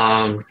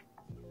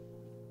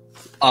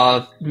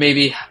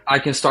 maybe I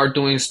can start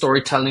doing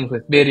storytelling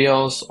with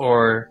videos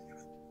or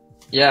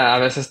a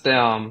veces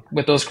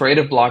with those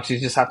creative blocks, you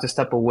just have to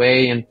step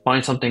away and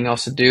find something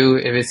else to do.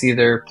 If it's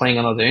either playing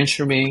another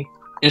instrument,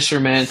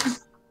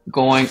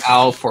 going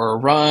out for a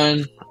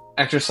run,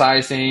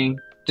 exercising,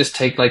 just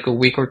take like a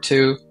week or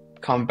two,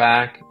 come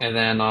back, and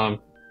then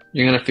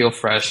you're going to feel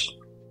fresh.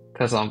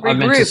 Because I've been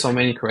to so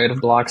many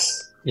creative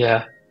blocks.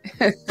 Yeah.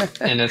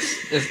 And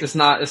it's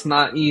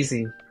not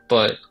easy,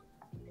 but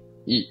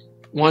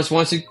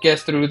once you get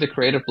through the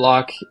creative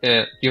block,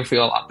 you'll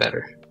feel a lot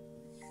better.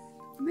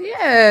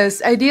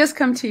 Yes, ideas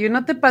come to you.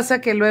 ¿No te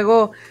pasa que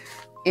luego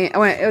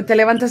te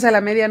levantas a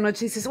la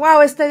medianoche y dices,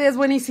 wow, esta idea es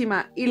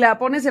buenísima, y la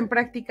pones en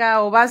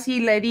práctica o vas y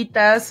la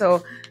editas?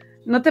 O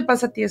 ¿no te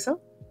pasa a ti eso?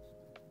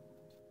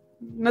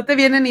 ¿No te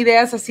vienen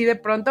ideas así de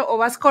pronto? ¿O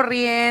vas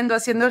corriendo,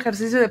 haciendo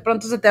ejercicio y de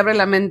pronto se te abre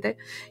la mente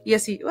y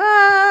así,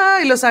 ¡ah!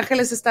 Y los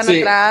ángeles están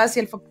atrás y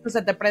el foco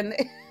se te prende?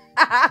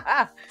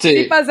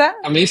 ¿Sí pasa?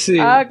 A mí sí.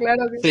 Ah,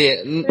 claro. Sí.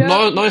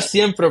 No es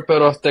siempre,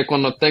 pero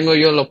cuando tengo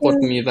yo la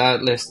oportunidad,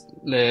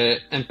 le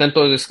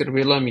intento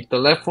escribirlo en mi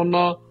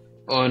teléfono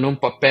o en un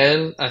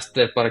papel,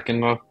 para que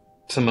no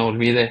se me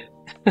olvide.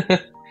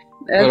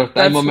 Pero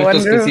hay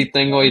momentos que sí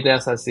tengo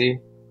ideas así.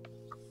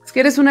 Es que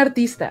eres un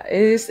artista,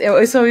 es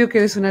obvio que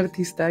eres un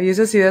artista y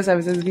esas ideas a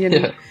veces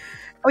vienen.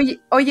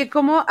 Yeah. Oye,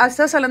 ¿cómo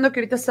estás hablando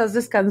que ahorita estás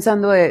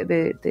descansando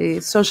de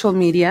social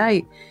media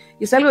y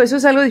eso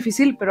es algo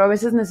difícil, pero a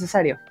veces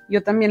necesario?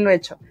 Yo también lo he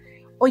hecho.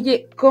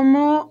 Oye,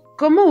 ¿cómo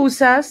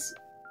usas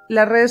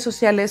las redes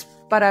sociales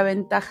para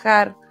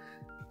aventajar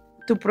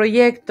tu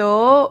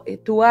proyecto,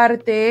 tu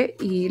arte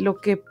y lo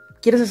que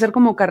quieres hacer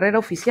como carrera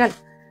oficial.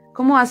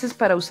 ¿Cómo haces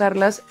para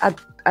usarlas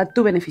a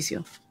tu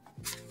beneficio?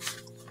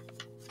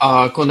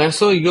 Con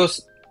eso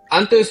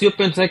antes yo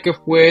pensé que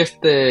fue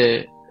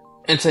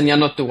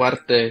enseñando tu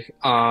arte.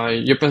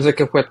 Yo pensé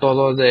que fue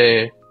todo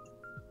de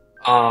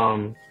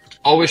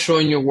always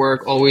showing your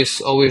work,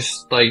 always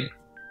like,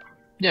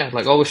 yeah,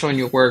 like always showing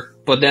your work.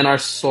 But then I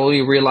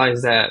slowly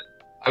realized that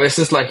a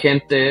veces la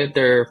gente,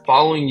 they're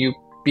following you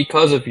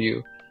because of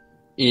you.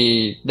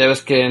 Y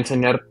debes que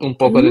enseñar un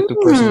poco de tu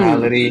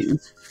personality,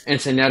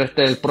 enseñar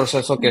el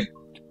proceso que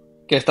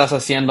estás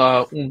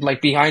haciendo,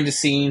 like behind the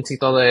scenes y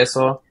todo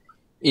eso.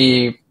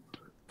 Y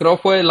creo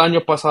fue el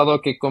año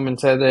pasado que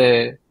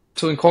comencé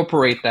to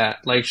incorporate that,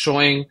 like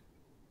showing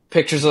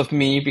pictures of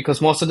me,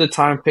 because most of the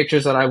time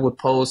pictures that I would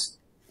post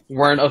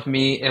weren't of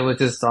me. It was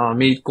just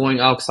me going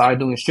outside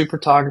doing street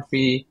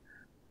photography,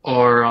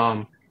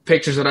 or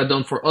pictures that I've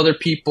done for other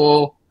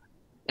people.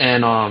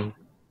 And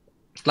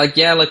like,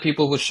 yeah, like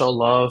people would show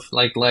love,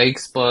 like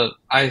likes, but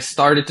I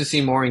started to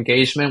see more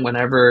engagement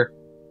whenever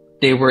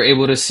they were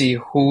able to see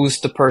who's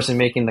the person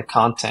making the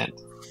content.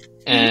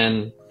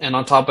 And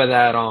on top of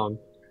that,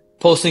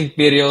 posting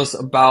videos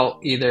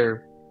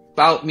either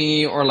about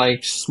me or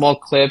like small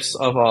clips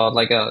of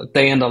like a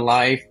day in the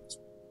life,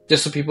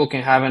 just so people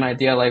can have an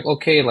idea, like,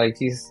 okay, like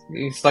he's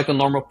like a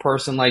normal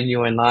person like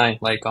you and I.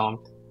 Like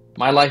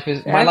my life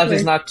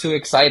is not too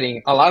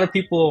exciting. A lot of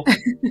people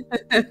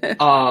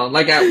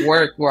like at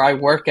work where I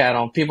work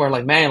at, people are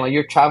like, man, like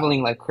you're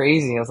traveling like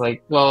crazy. I was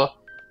like, well,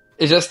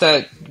 it's just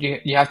that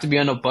you have to be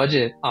on a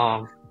budget.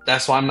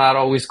 That's why I'm not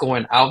always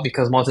going out,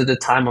 because most of the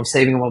time I'm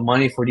saving my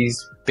money for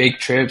these big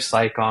trips.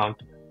 Like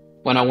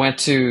when I went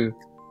to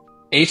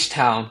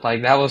H-Town,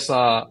 like that was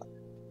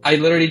I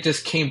literally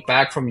just came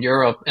back from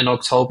Europe in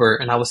October,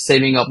 and I was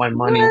saving up my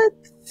money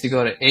to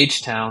go to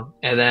H-Town.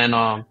 And then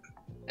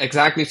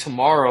exactly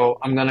tomorrow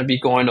I'm gonna be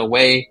going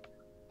away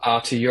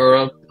to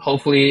Europe.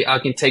 Hopefully I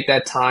can take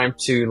that time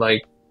to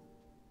like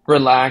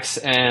relax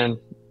and,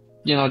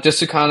 you know, just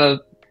to kind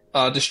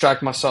of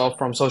distract myself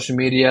from social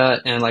media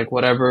and like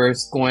whatever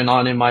is going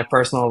on in my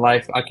personal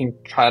life. I can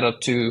try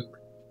to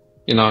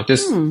you know,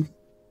 just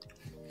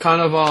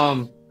kind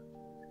of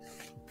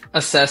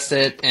assess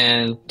it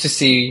and to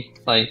see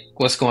like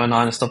what's going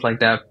on and stuff like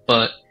that.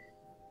 But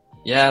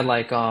yeah,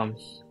 like like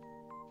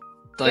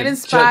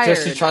just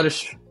to try to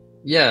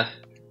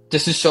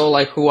just to show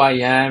like who I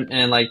am,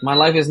 and like my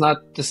life is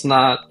it's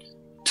not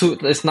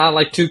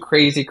like too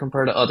crazy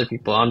compared to other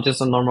people. I'm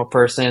just a normal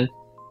person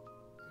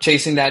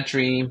chasing that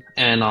dream,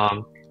 and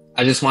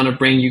I just want to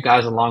bring you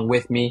guys along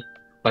with me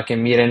para que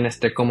miren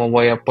cómo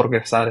voy a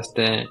progresar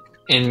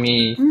en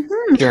mi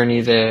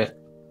journey de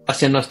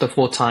haciendo esto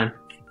full time.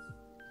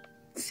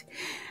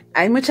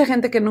 Hay mucha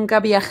gente que nunca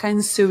viaja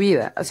en su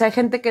vida, o sea, hay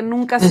gente que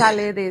nunca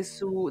sale de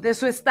su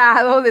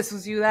estado, de su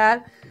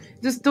ciudad.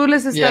 Entonces tú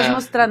les estás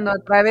mostrando a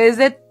través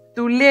de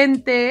tu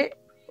lente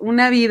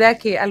una vida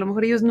que a lo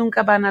mejor ellos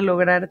nunca van a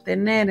lograr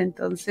tener.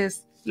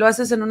 Entonces lo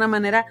haces en una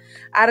manera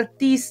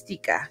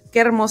artística. Qué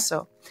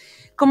hermoso.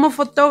 Como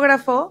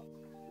fotógrafo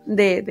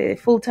de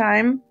full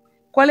time,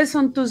 ¿cuáles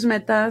son tus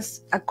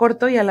metas a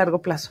corto y a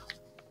largo plazo?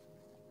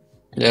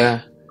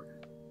 Yeah.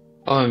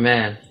 Oh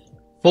man.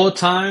 Full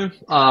time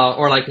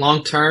or like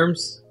long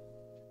terms?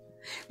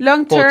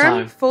 Long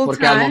term, full time.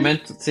 Porque al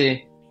momento,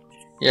 sí.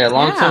 Yeah,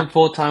 long term,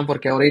 full time,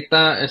 porque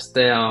ahorita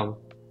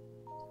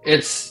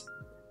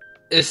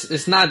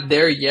it's not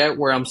there yet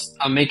where I'm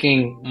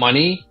making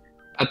money.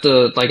 At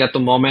the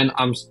moment,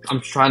 I'm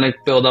trying to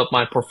build up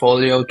my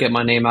portfolio, get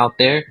my name out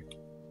there.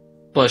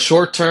 But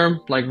short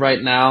term, like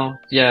right now,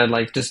 yeah,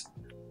 like just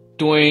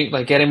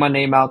getting my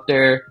name out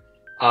there,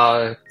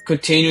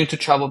 continuing to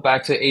travel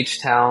back to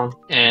H-Town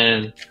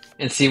and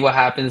see what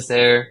happens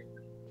there.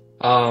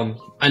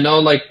 I know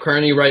like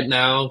currently right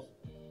now,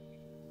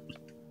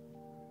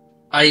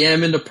 I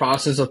am in the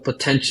process of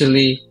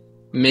potentially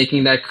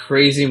making that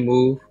crazy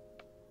move,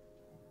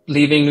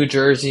 leaving New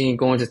Jersey and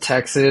going to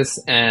Texas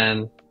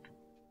and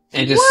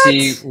just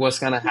see what's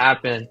gonna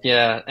happen.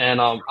 Yeah, and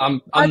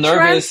I'm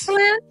nervous.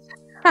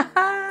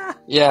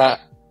 Yeah,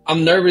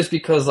 I'm nervous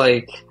because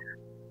like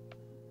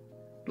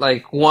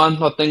one,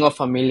 no tengo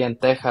familia en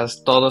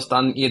Texas. Todos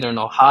están either in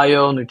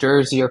Ohio, New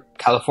Jersey, or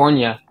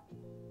California.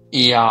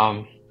 Y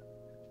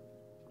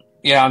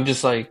yeah, I'm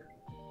just like,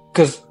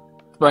 because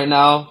right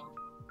now,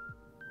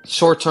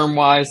 short-term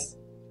wise,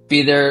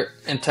 be there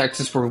in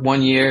Texas for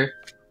 1 year,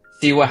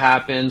 see what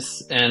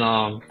happens,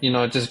 and you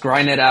know, just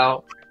grind it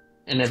out.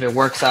 And if it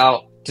works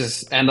out,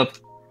 just end up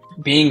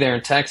being there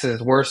in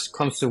Texas. Worst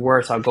comes to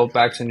worst, I'll go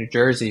back to New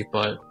Jersey.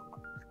 But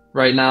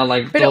right now,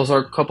 like those are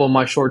a couple of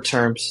my short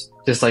terms,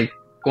 just like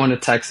going to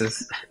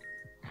Texas.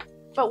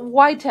 But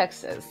why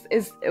Texas?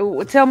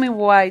 Tell me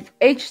why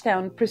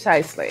H-Town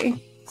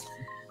precisely.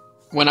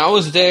 When I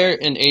was there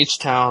in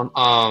H-Town,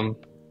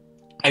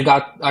 I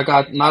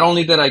got not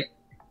only that I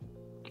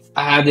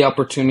had the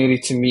opportunity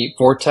to meet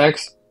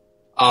Vortex,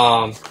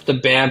 the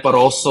band, but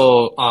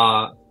also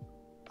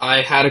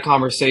I had a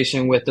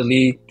conversation with the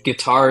lead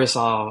guitarist,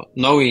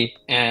 Noe,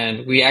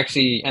 and we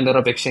actually ended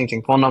up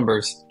exchanging phone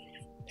numbers.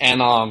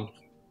 And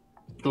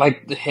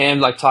like him,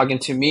 like talking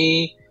to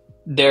me,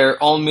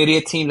 their own media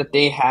team that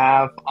they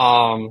have.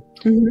 I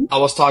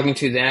was talking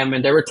to them,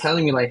 and they were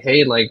telling me like,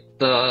 hey, like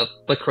the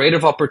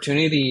creative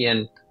opportunity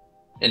in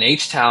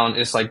H-Town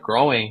is like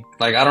growing.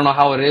 Like I don't know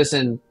how it is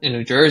in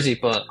New Jersey,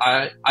 but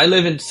I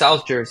live in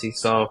South Jersey,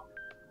 so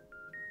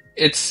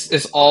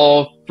it's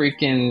all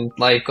freaking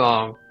like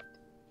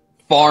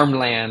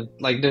farmland.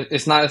 Like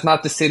it's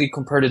not the city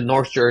compared to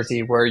North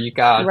Jersey where you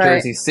got Right.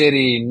 Jersey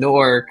City,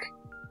 Newark,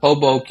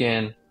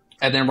 Hoboken,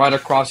 and then right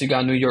across you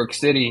got New York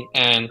City.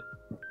 And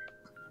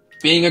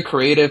being a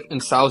creative in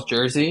South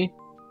Jersey,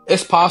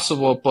 it's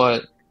possible,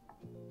 but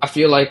I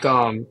feel like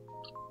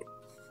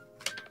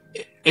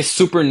it's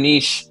super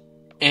niche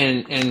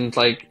and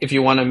like if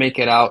you want to make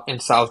it out in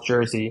South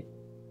Jersey.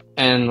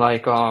 And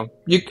like I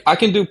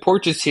can do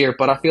portraits here,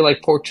 but I feel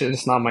like portrait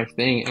is not my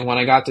thing. And when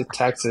I got to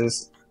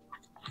Texas,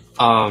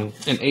 in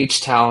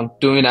H-Town,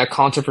 doing that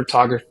concert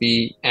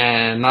photography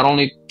and not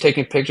only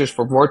taking pictures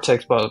for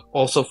Vortex, but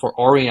also for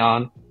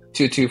Orion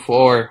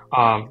 224,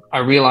 I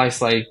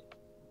realized like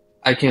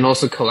I can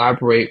also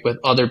collaborate with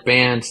other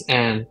bands.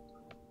 And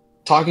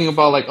talking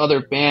about like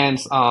other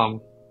bands,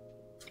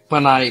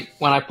 when I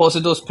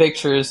posted those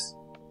pictures,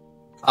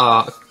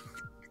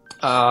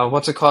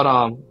 what's it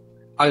called?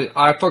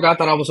 I forgot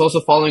that I was also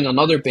following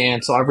another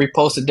band, so I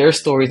reposted their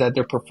story that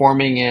they're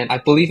performing in, I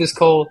believe it's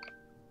called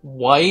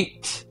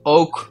White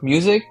Oak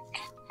Music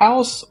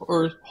House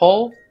or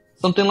Hall,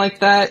 something like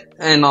that,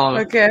 and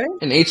Okay.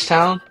 in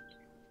H-Town.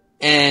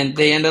 And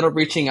they ended up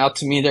reaching out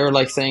to me. They were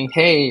like saying,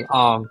 hey,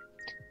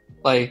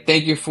 like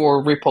thank you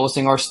for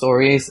reposting our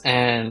stories,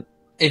 and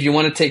if you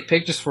want to take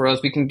pictures for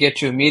us, we can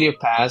get you a media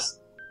pass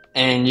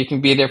and you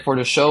can be there for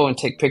the show and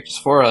take pictures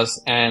for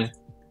us. And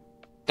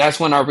that's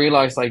when I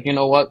realized, like, you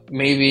know what,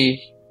 maybe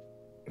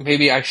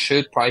I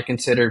should probably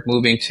consider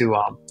moving to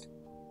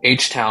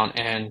H-Town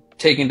and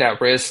taking that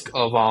risk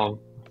of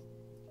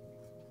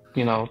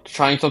you know,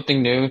 trying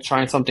something new,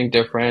 trying something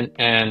different.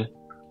 And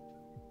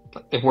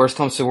if worst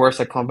comes to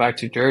worst, I come back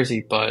to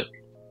Jersey, but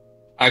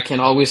I can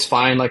always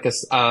find like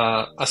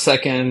a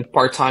second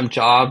part-time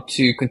job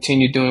to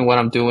continue doing what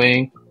I'm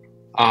doing.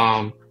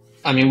 I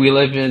mean, we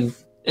live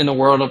in a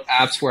world of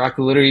apps where I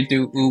could literally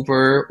do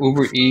Uber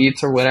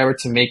Eats or whatever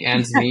to make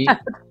ends meet.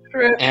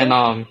 True.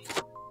 And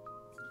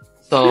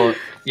so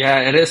yeah,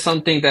 it is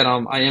something that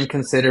I am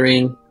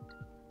considering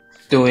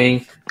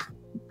doing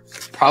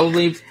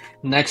probably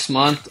next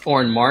month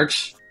or in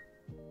March.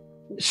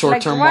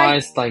 Short term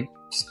wise, like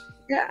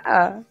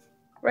yeah,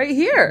 right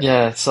here.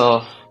 yeah,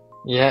 so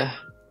yeah.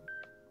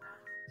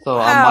 So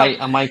Wow.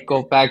 I might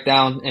go back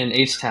down in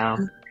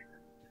H-Town.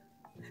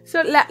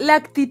 So, la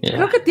actitud, Yeah.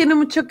 creo que tiene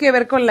mucho que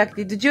ver con la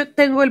actitud. Yo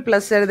tengo el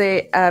placer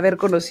de haber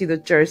conocido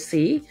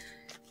Jersey,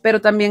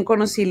 pero también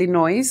conocí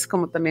Illinois,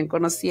 como también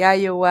conocí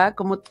Iowa,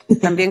 como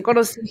también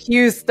conocí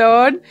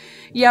Houston,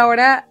 y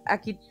ahora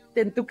aquí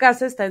en tu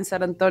casa está en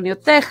San Antonio,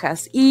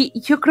 Texas. Y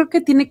yo creo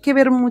que tiene que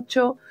ver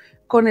mucho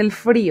con el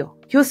frío.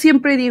 Yo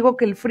siempre digo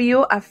que el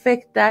frío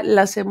afecta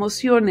las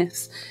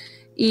emociones.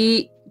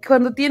 Y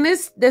cuando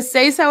tienes de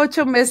 6 a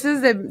 8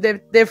 meses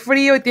de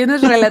frío y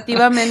tienes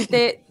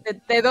relativamente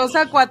de 2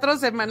 a 4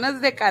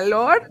 semanas de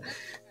calor,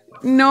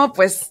 no,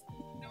 pues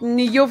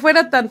ni yo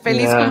fuera tan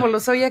feliz como lo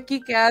soy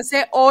aquí, que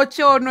hace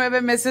 8 o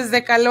 9 meses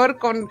de calor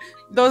con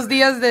 2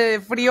 días de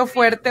frío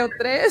fuerte o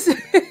 3,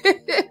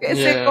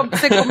 se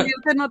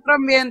convierte en otro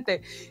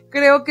ambiente.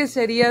 Creo que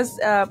serías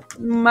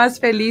más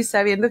feliz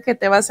sabiendo que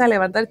te vas a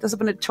levantar y te vas a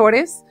poner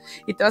chores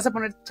y te vas a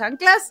poner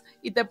chanclas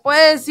y te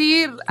puedes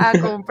ir a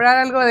comprar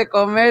algo de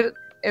comer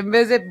en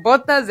vez de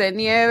botas de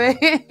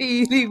nieve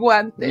y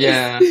guantes.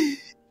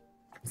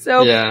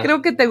 So,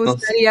 creo que te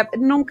gustaría.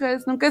 Nunca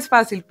es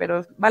fácil,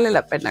 pero vale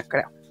la pena,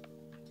 creo.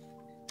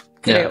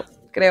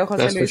 Creo,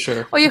 José Luis.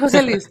 Sure. Oye,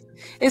 José Luis,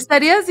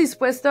 ¿estarías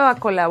dispuesto a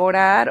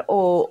colaborar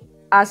o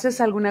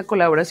haces alguna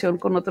colaboración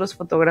con otros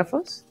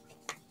fotógrafos?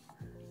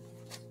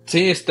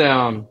 Sí,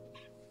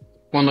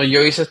 cuando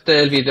yo hice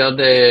el video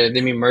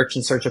de mi merch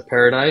in Search of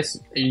Paradise,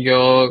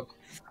 yo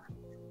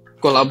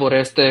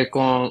colaboré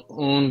con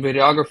un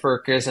videógrafo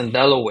que es en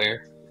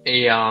Delaware.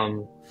 Y a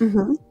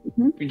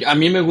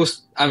mí me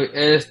gusta,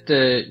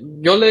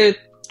 yo le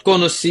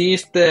conocí,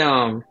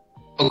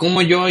 o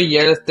como yo y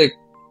él,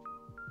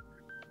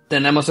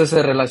 tenemos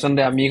esa relación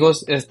de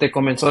amigos.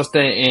 Comenzó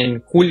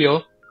en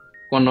julio,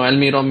 cuando él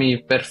miró mi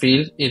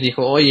perfil y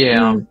dijo, oye,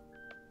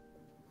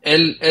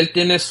 él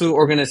tiene su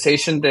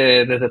organization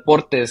de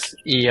deportes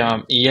y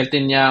él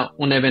tenía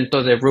un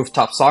evento de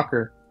rooftop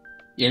soccer.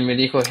 Y él me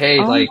dijo, hey,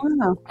 wow.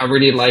 I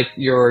really like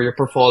your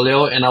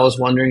portfolio, and I was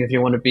wondering if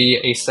you want to be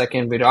a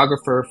second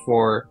videographer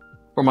for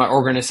my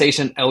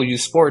organization, LU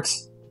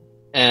Sports.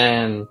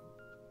 And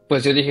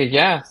pues yo dije,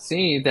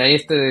 sí, de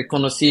ahí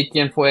conocí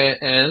quién fue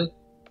él.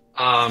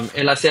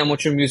 Él hacía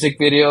muchos music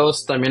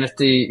videos, también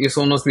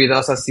hizo unos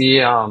videos así,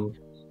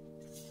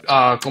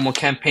 como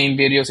campaign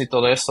videos y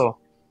todo eso.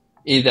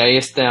 Y de ahí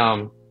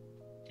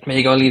me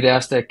llegó la idea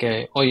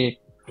que, oye,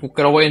 creo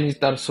que voy a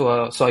necesitar su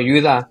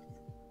ayuda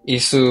y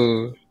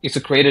su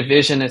creative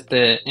vision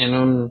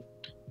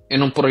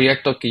en un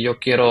proyecto que yo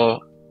quiero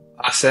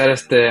hacer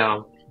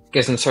que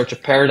es In Search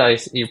of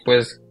Paradise, y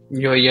pues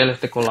yo y él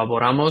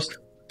colaboramos.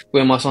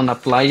 Fuimos a una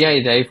playa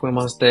y de ahí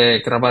fuimos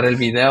grabar el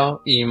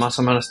video y más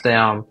o menos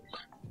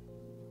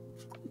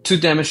to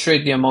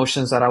demonstrate the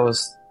emotions that I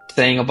was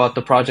saying about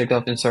the project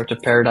of In Search of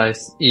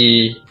Paradise.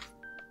 Y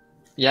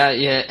ya,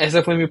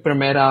 esa fue mi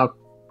primera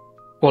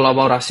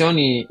colaboración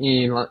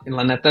y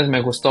la neta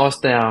me gustó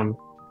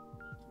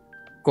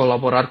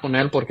colaborar con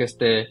él porque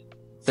se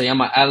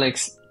llama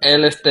Alex.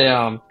 Él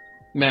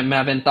me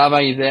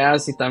aventaba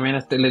ideas y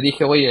también le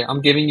dije, oye,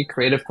 I'm giving you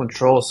creative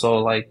control, so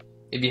like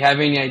if you have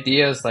any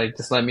ideas, like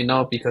just let me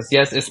know, because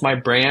yes, it's my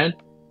brand,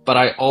 but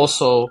I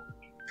also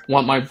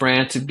want my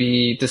brand to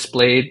be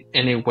displayed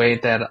in a way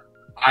that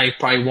I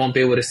probably won't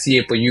be able to see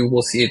it, but you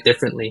will see it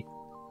differently.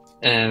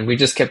 And we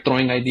just kept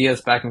throwing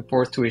ideas back and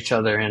forth to each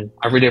other, and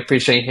I really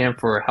appreciate him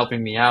for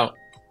helping me out,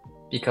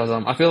 because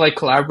I feel like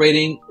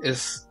collaborating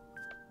is,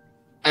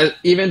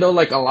 even though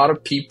like a lot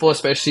of people,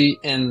 especially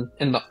in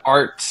the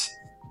arts,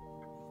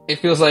 it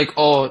feels like,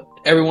 oh,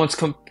 everyone's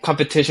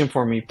competition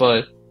for me,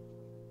 but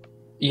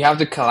you have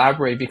to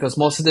collaborate, because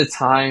most of the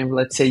time,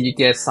 let's say you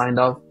get signed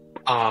up,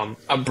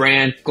 a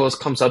brand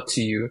comes up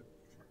to you.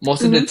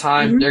 Most of the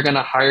time, they're going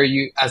to hire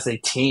you as a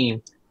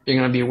team. You're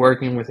going to be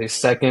working with a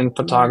second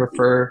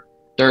photographer,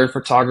 third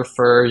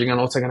photographer. You're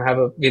also going to have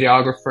a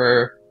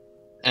videographer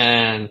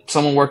and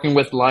someone working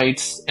with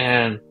lights.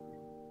 And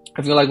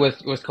I feel like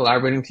with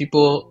collaborating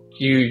people,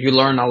 you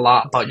learn a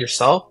lot about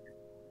yourself,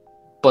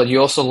 but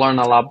you also learn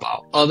a lot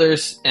about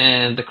others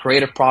and the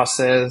creative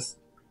process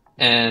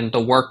and the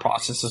work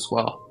process as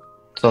well.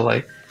 So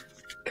like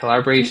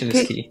collaboration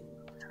is key.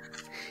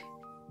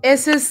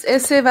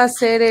 Ese va a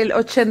ser el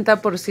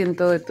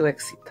 80% de tu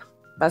éxito.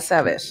 Vas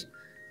a ver.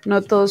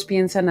 No todos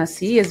piensan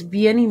así. Es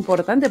bien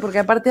importante porque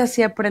aparte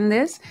así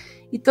aprendes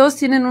y todos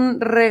tienen un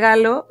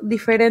regalo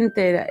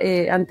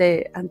diferente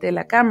ante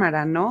la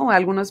cámara, ¿no?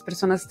 Algunas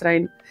personas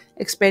traen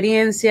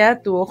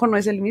experiencia. Tu ojo no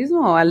es el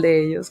mismo al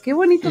de ellos. Qué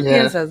bonito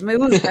piensas. Me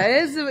gusta.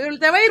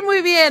 Te va a ir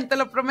muy bien, te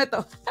lo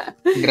prometo.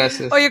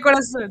 Gracias. Oye,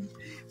 corazón,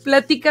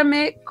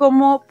 platícame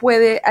cómo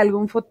puede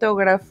algún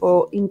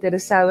fotógrafo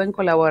interesado en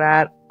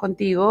colaborar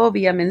contigo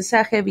vía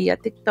mensaje, vía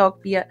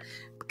TikTok, vía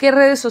qué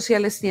redes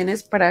sociales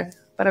tienes para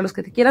los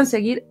que te quieran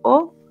seguir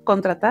o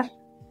contratar.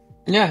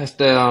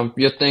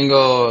 Yo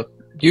tengo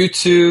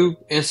YouTube,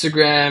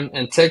 Instagram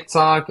and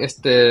TikTok.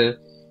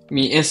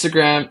 Mi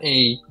Instagram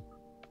y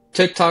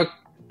TikTok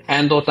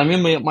handle,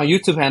 también my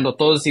YouTube handle,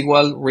 todo es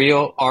igual,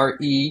 Real,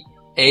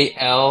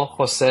 R-E-A-L,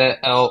 Jose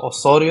L.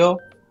 Osorio.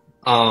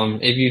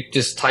 If you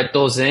just type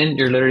those in,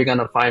 you're literally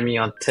gonna find me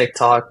on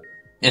TikTok,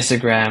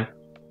 Instagram,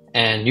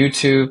 and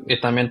YouTube. Y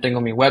también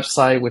tengo mi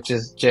website, which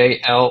is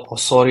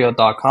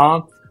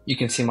jlosorio.com. You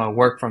can see my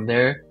work from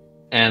there.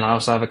 And I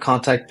also have a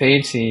contact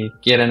page si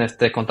quieren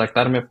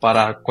contactarme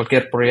para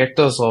cualquier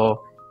proyecto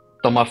o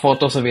tomar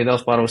fotos o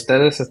videos para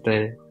ustedes.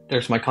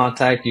 There's my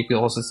contact. You can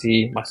also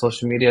see my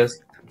social medias,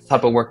 the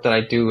type of work that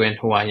I do and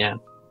who I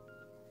am.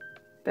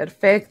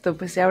 Perfecto,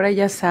 pues ahora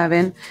ya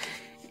saben.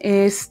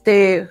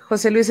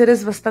 José Luis,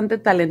 eres bastante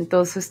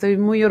talentoso. Estoy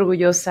muy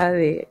orgullosa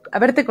de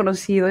haberte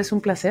conocido. Es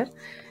un placer.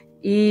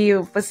 Y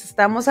pues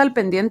estamos al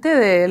pendiente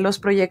de los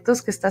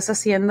proyectos que estás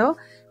haciendo.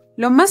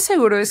 Lo más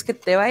seguro es que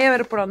te vaya a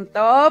ver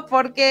pronto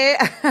porque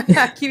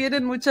aquí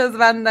vienen muchas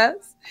bandas,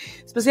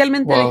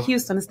 especialmente de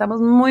Houston.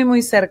 Estamos muy,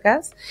 muy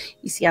cercas.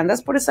 Y si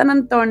andas por San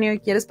Antonio y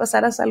quieres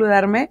pasar a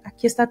saludarme,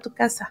 aquí está tu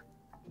casa.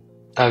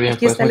 Está bien,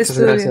 aquí pues está muchas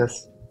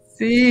gracias.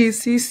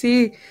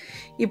 Sí.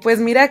 Y pues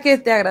mira que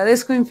te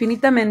agradezco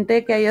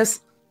infinitamente que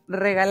hayas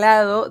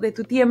regalado de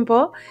tu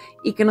tiempo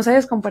y que nos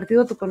hayas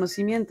compartido tu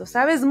conocimiento.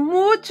 Sabes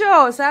mucho.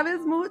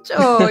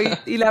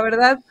 Y la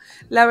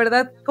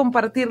verdad,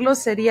 compartirlo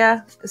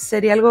sería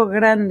algo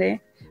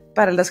grande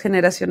para las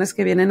generaciones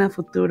que vienen a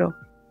futuro.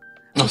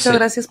 Muchas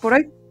gracias por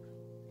hoy.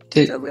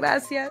 Sí. Muchas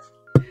gracias.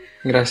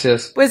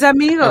 Gracias. Pues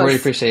amigos. I really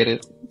appreciate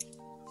it.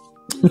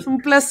 Es un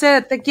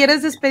placer. ¿Te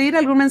quieres despedir?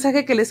 ¿Algún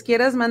mensaje que les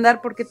quieras mandar?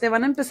 Porque te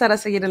van a empezar a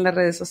seguir en las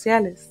redes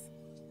sociales.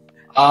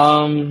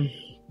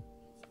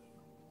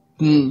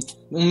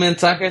 Un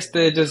mensaje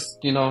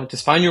just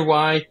find your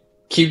why,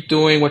 keep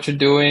doing what you're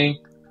doing.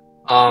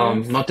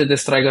 No te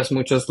distraigas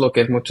mucho, es lo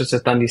que muchos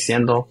están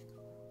diciendo.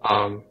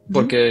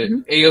 Porque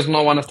ellos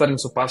no van a estar en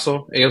su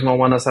paso, ellos no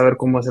van a saber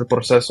cómo es el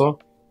proceso.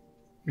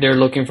 They're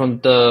looking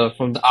from the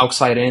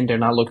outside in, they're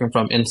not looking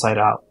from inside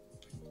out.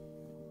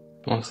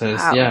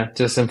 Entonces,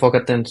 just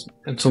enfócate en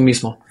tú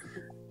mismo.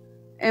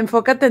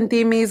 Enfócate en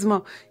ti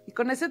mismo. Y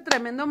con ese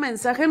tremendo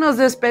mensaje nos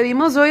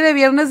despedimos hoy de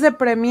Viernes de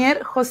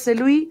Premier. José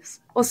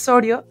Luis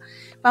Osorio,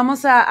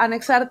 vamos a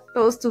anexar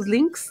todos tus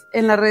links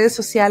en las redes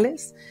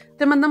sociales.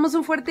 Te mandamos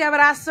un fuerte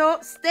abrazo.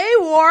 Stay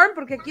warm,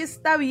 porque aquí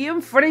está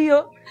bien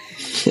frío.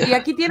 Y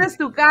aquí tienes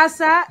tu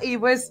casa y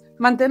pues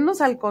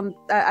manténnos al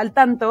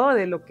tanto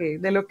de lo que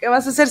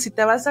vas a hacer. Si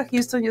te vas a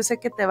Houston, yo sé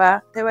que te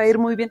va a ir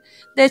muy bien.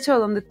 De hecho,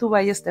 donde tú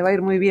vayas te va a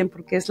ir muy bien,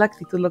 porque es la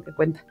actitud lo que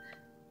cuenta.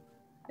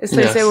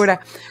 Estoy Yes.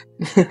 segura.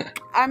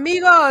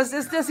 Amigos,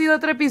 este ha sido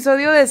otro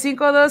episodio de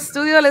 52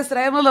 Studio. Les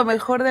traemos lo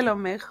mejor de lo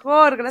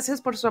mejor.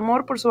 Gracias por su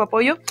amor, por su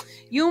apoyo.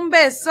 Y un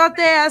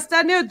besote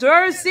hasta New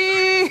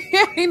Jersey.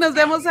 Y nos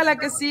vemos a la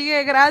que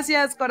sigue.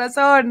 Gracias,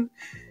 corazón.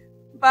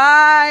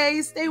 Bye.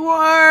 Stay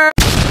warm.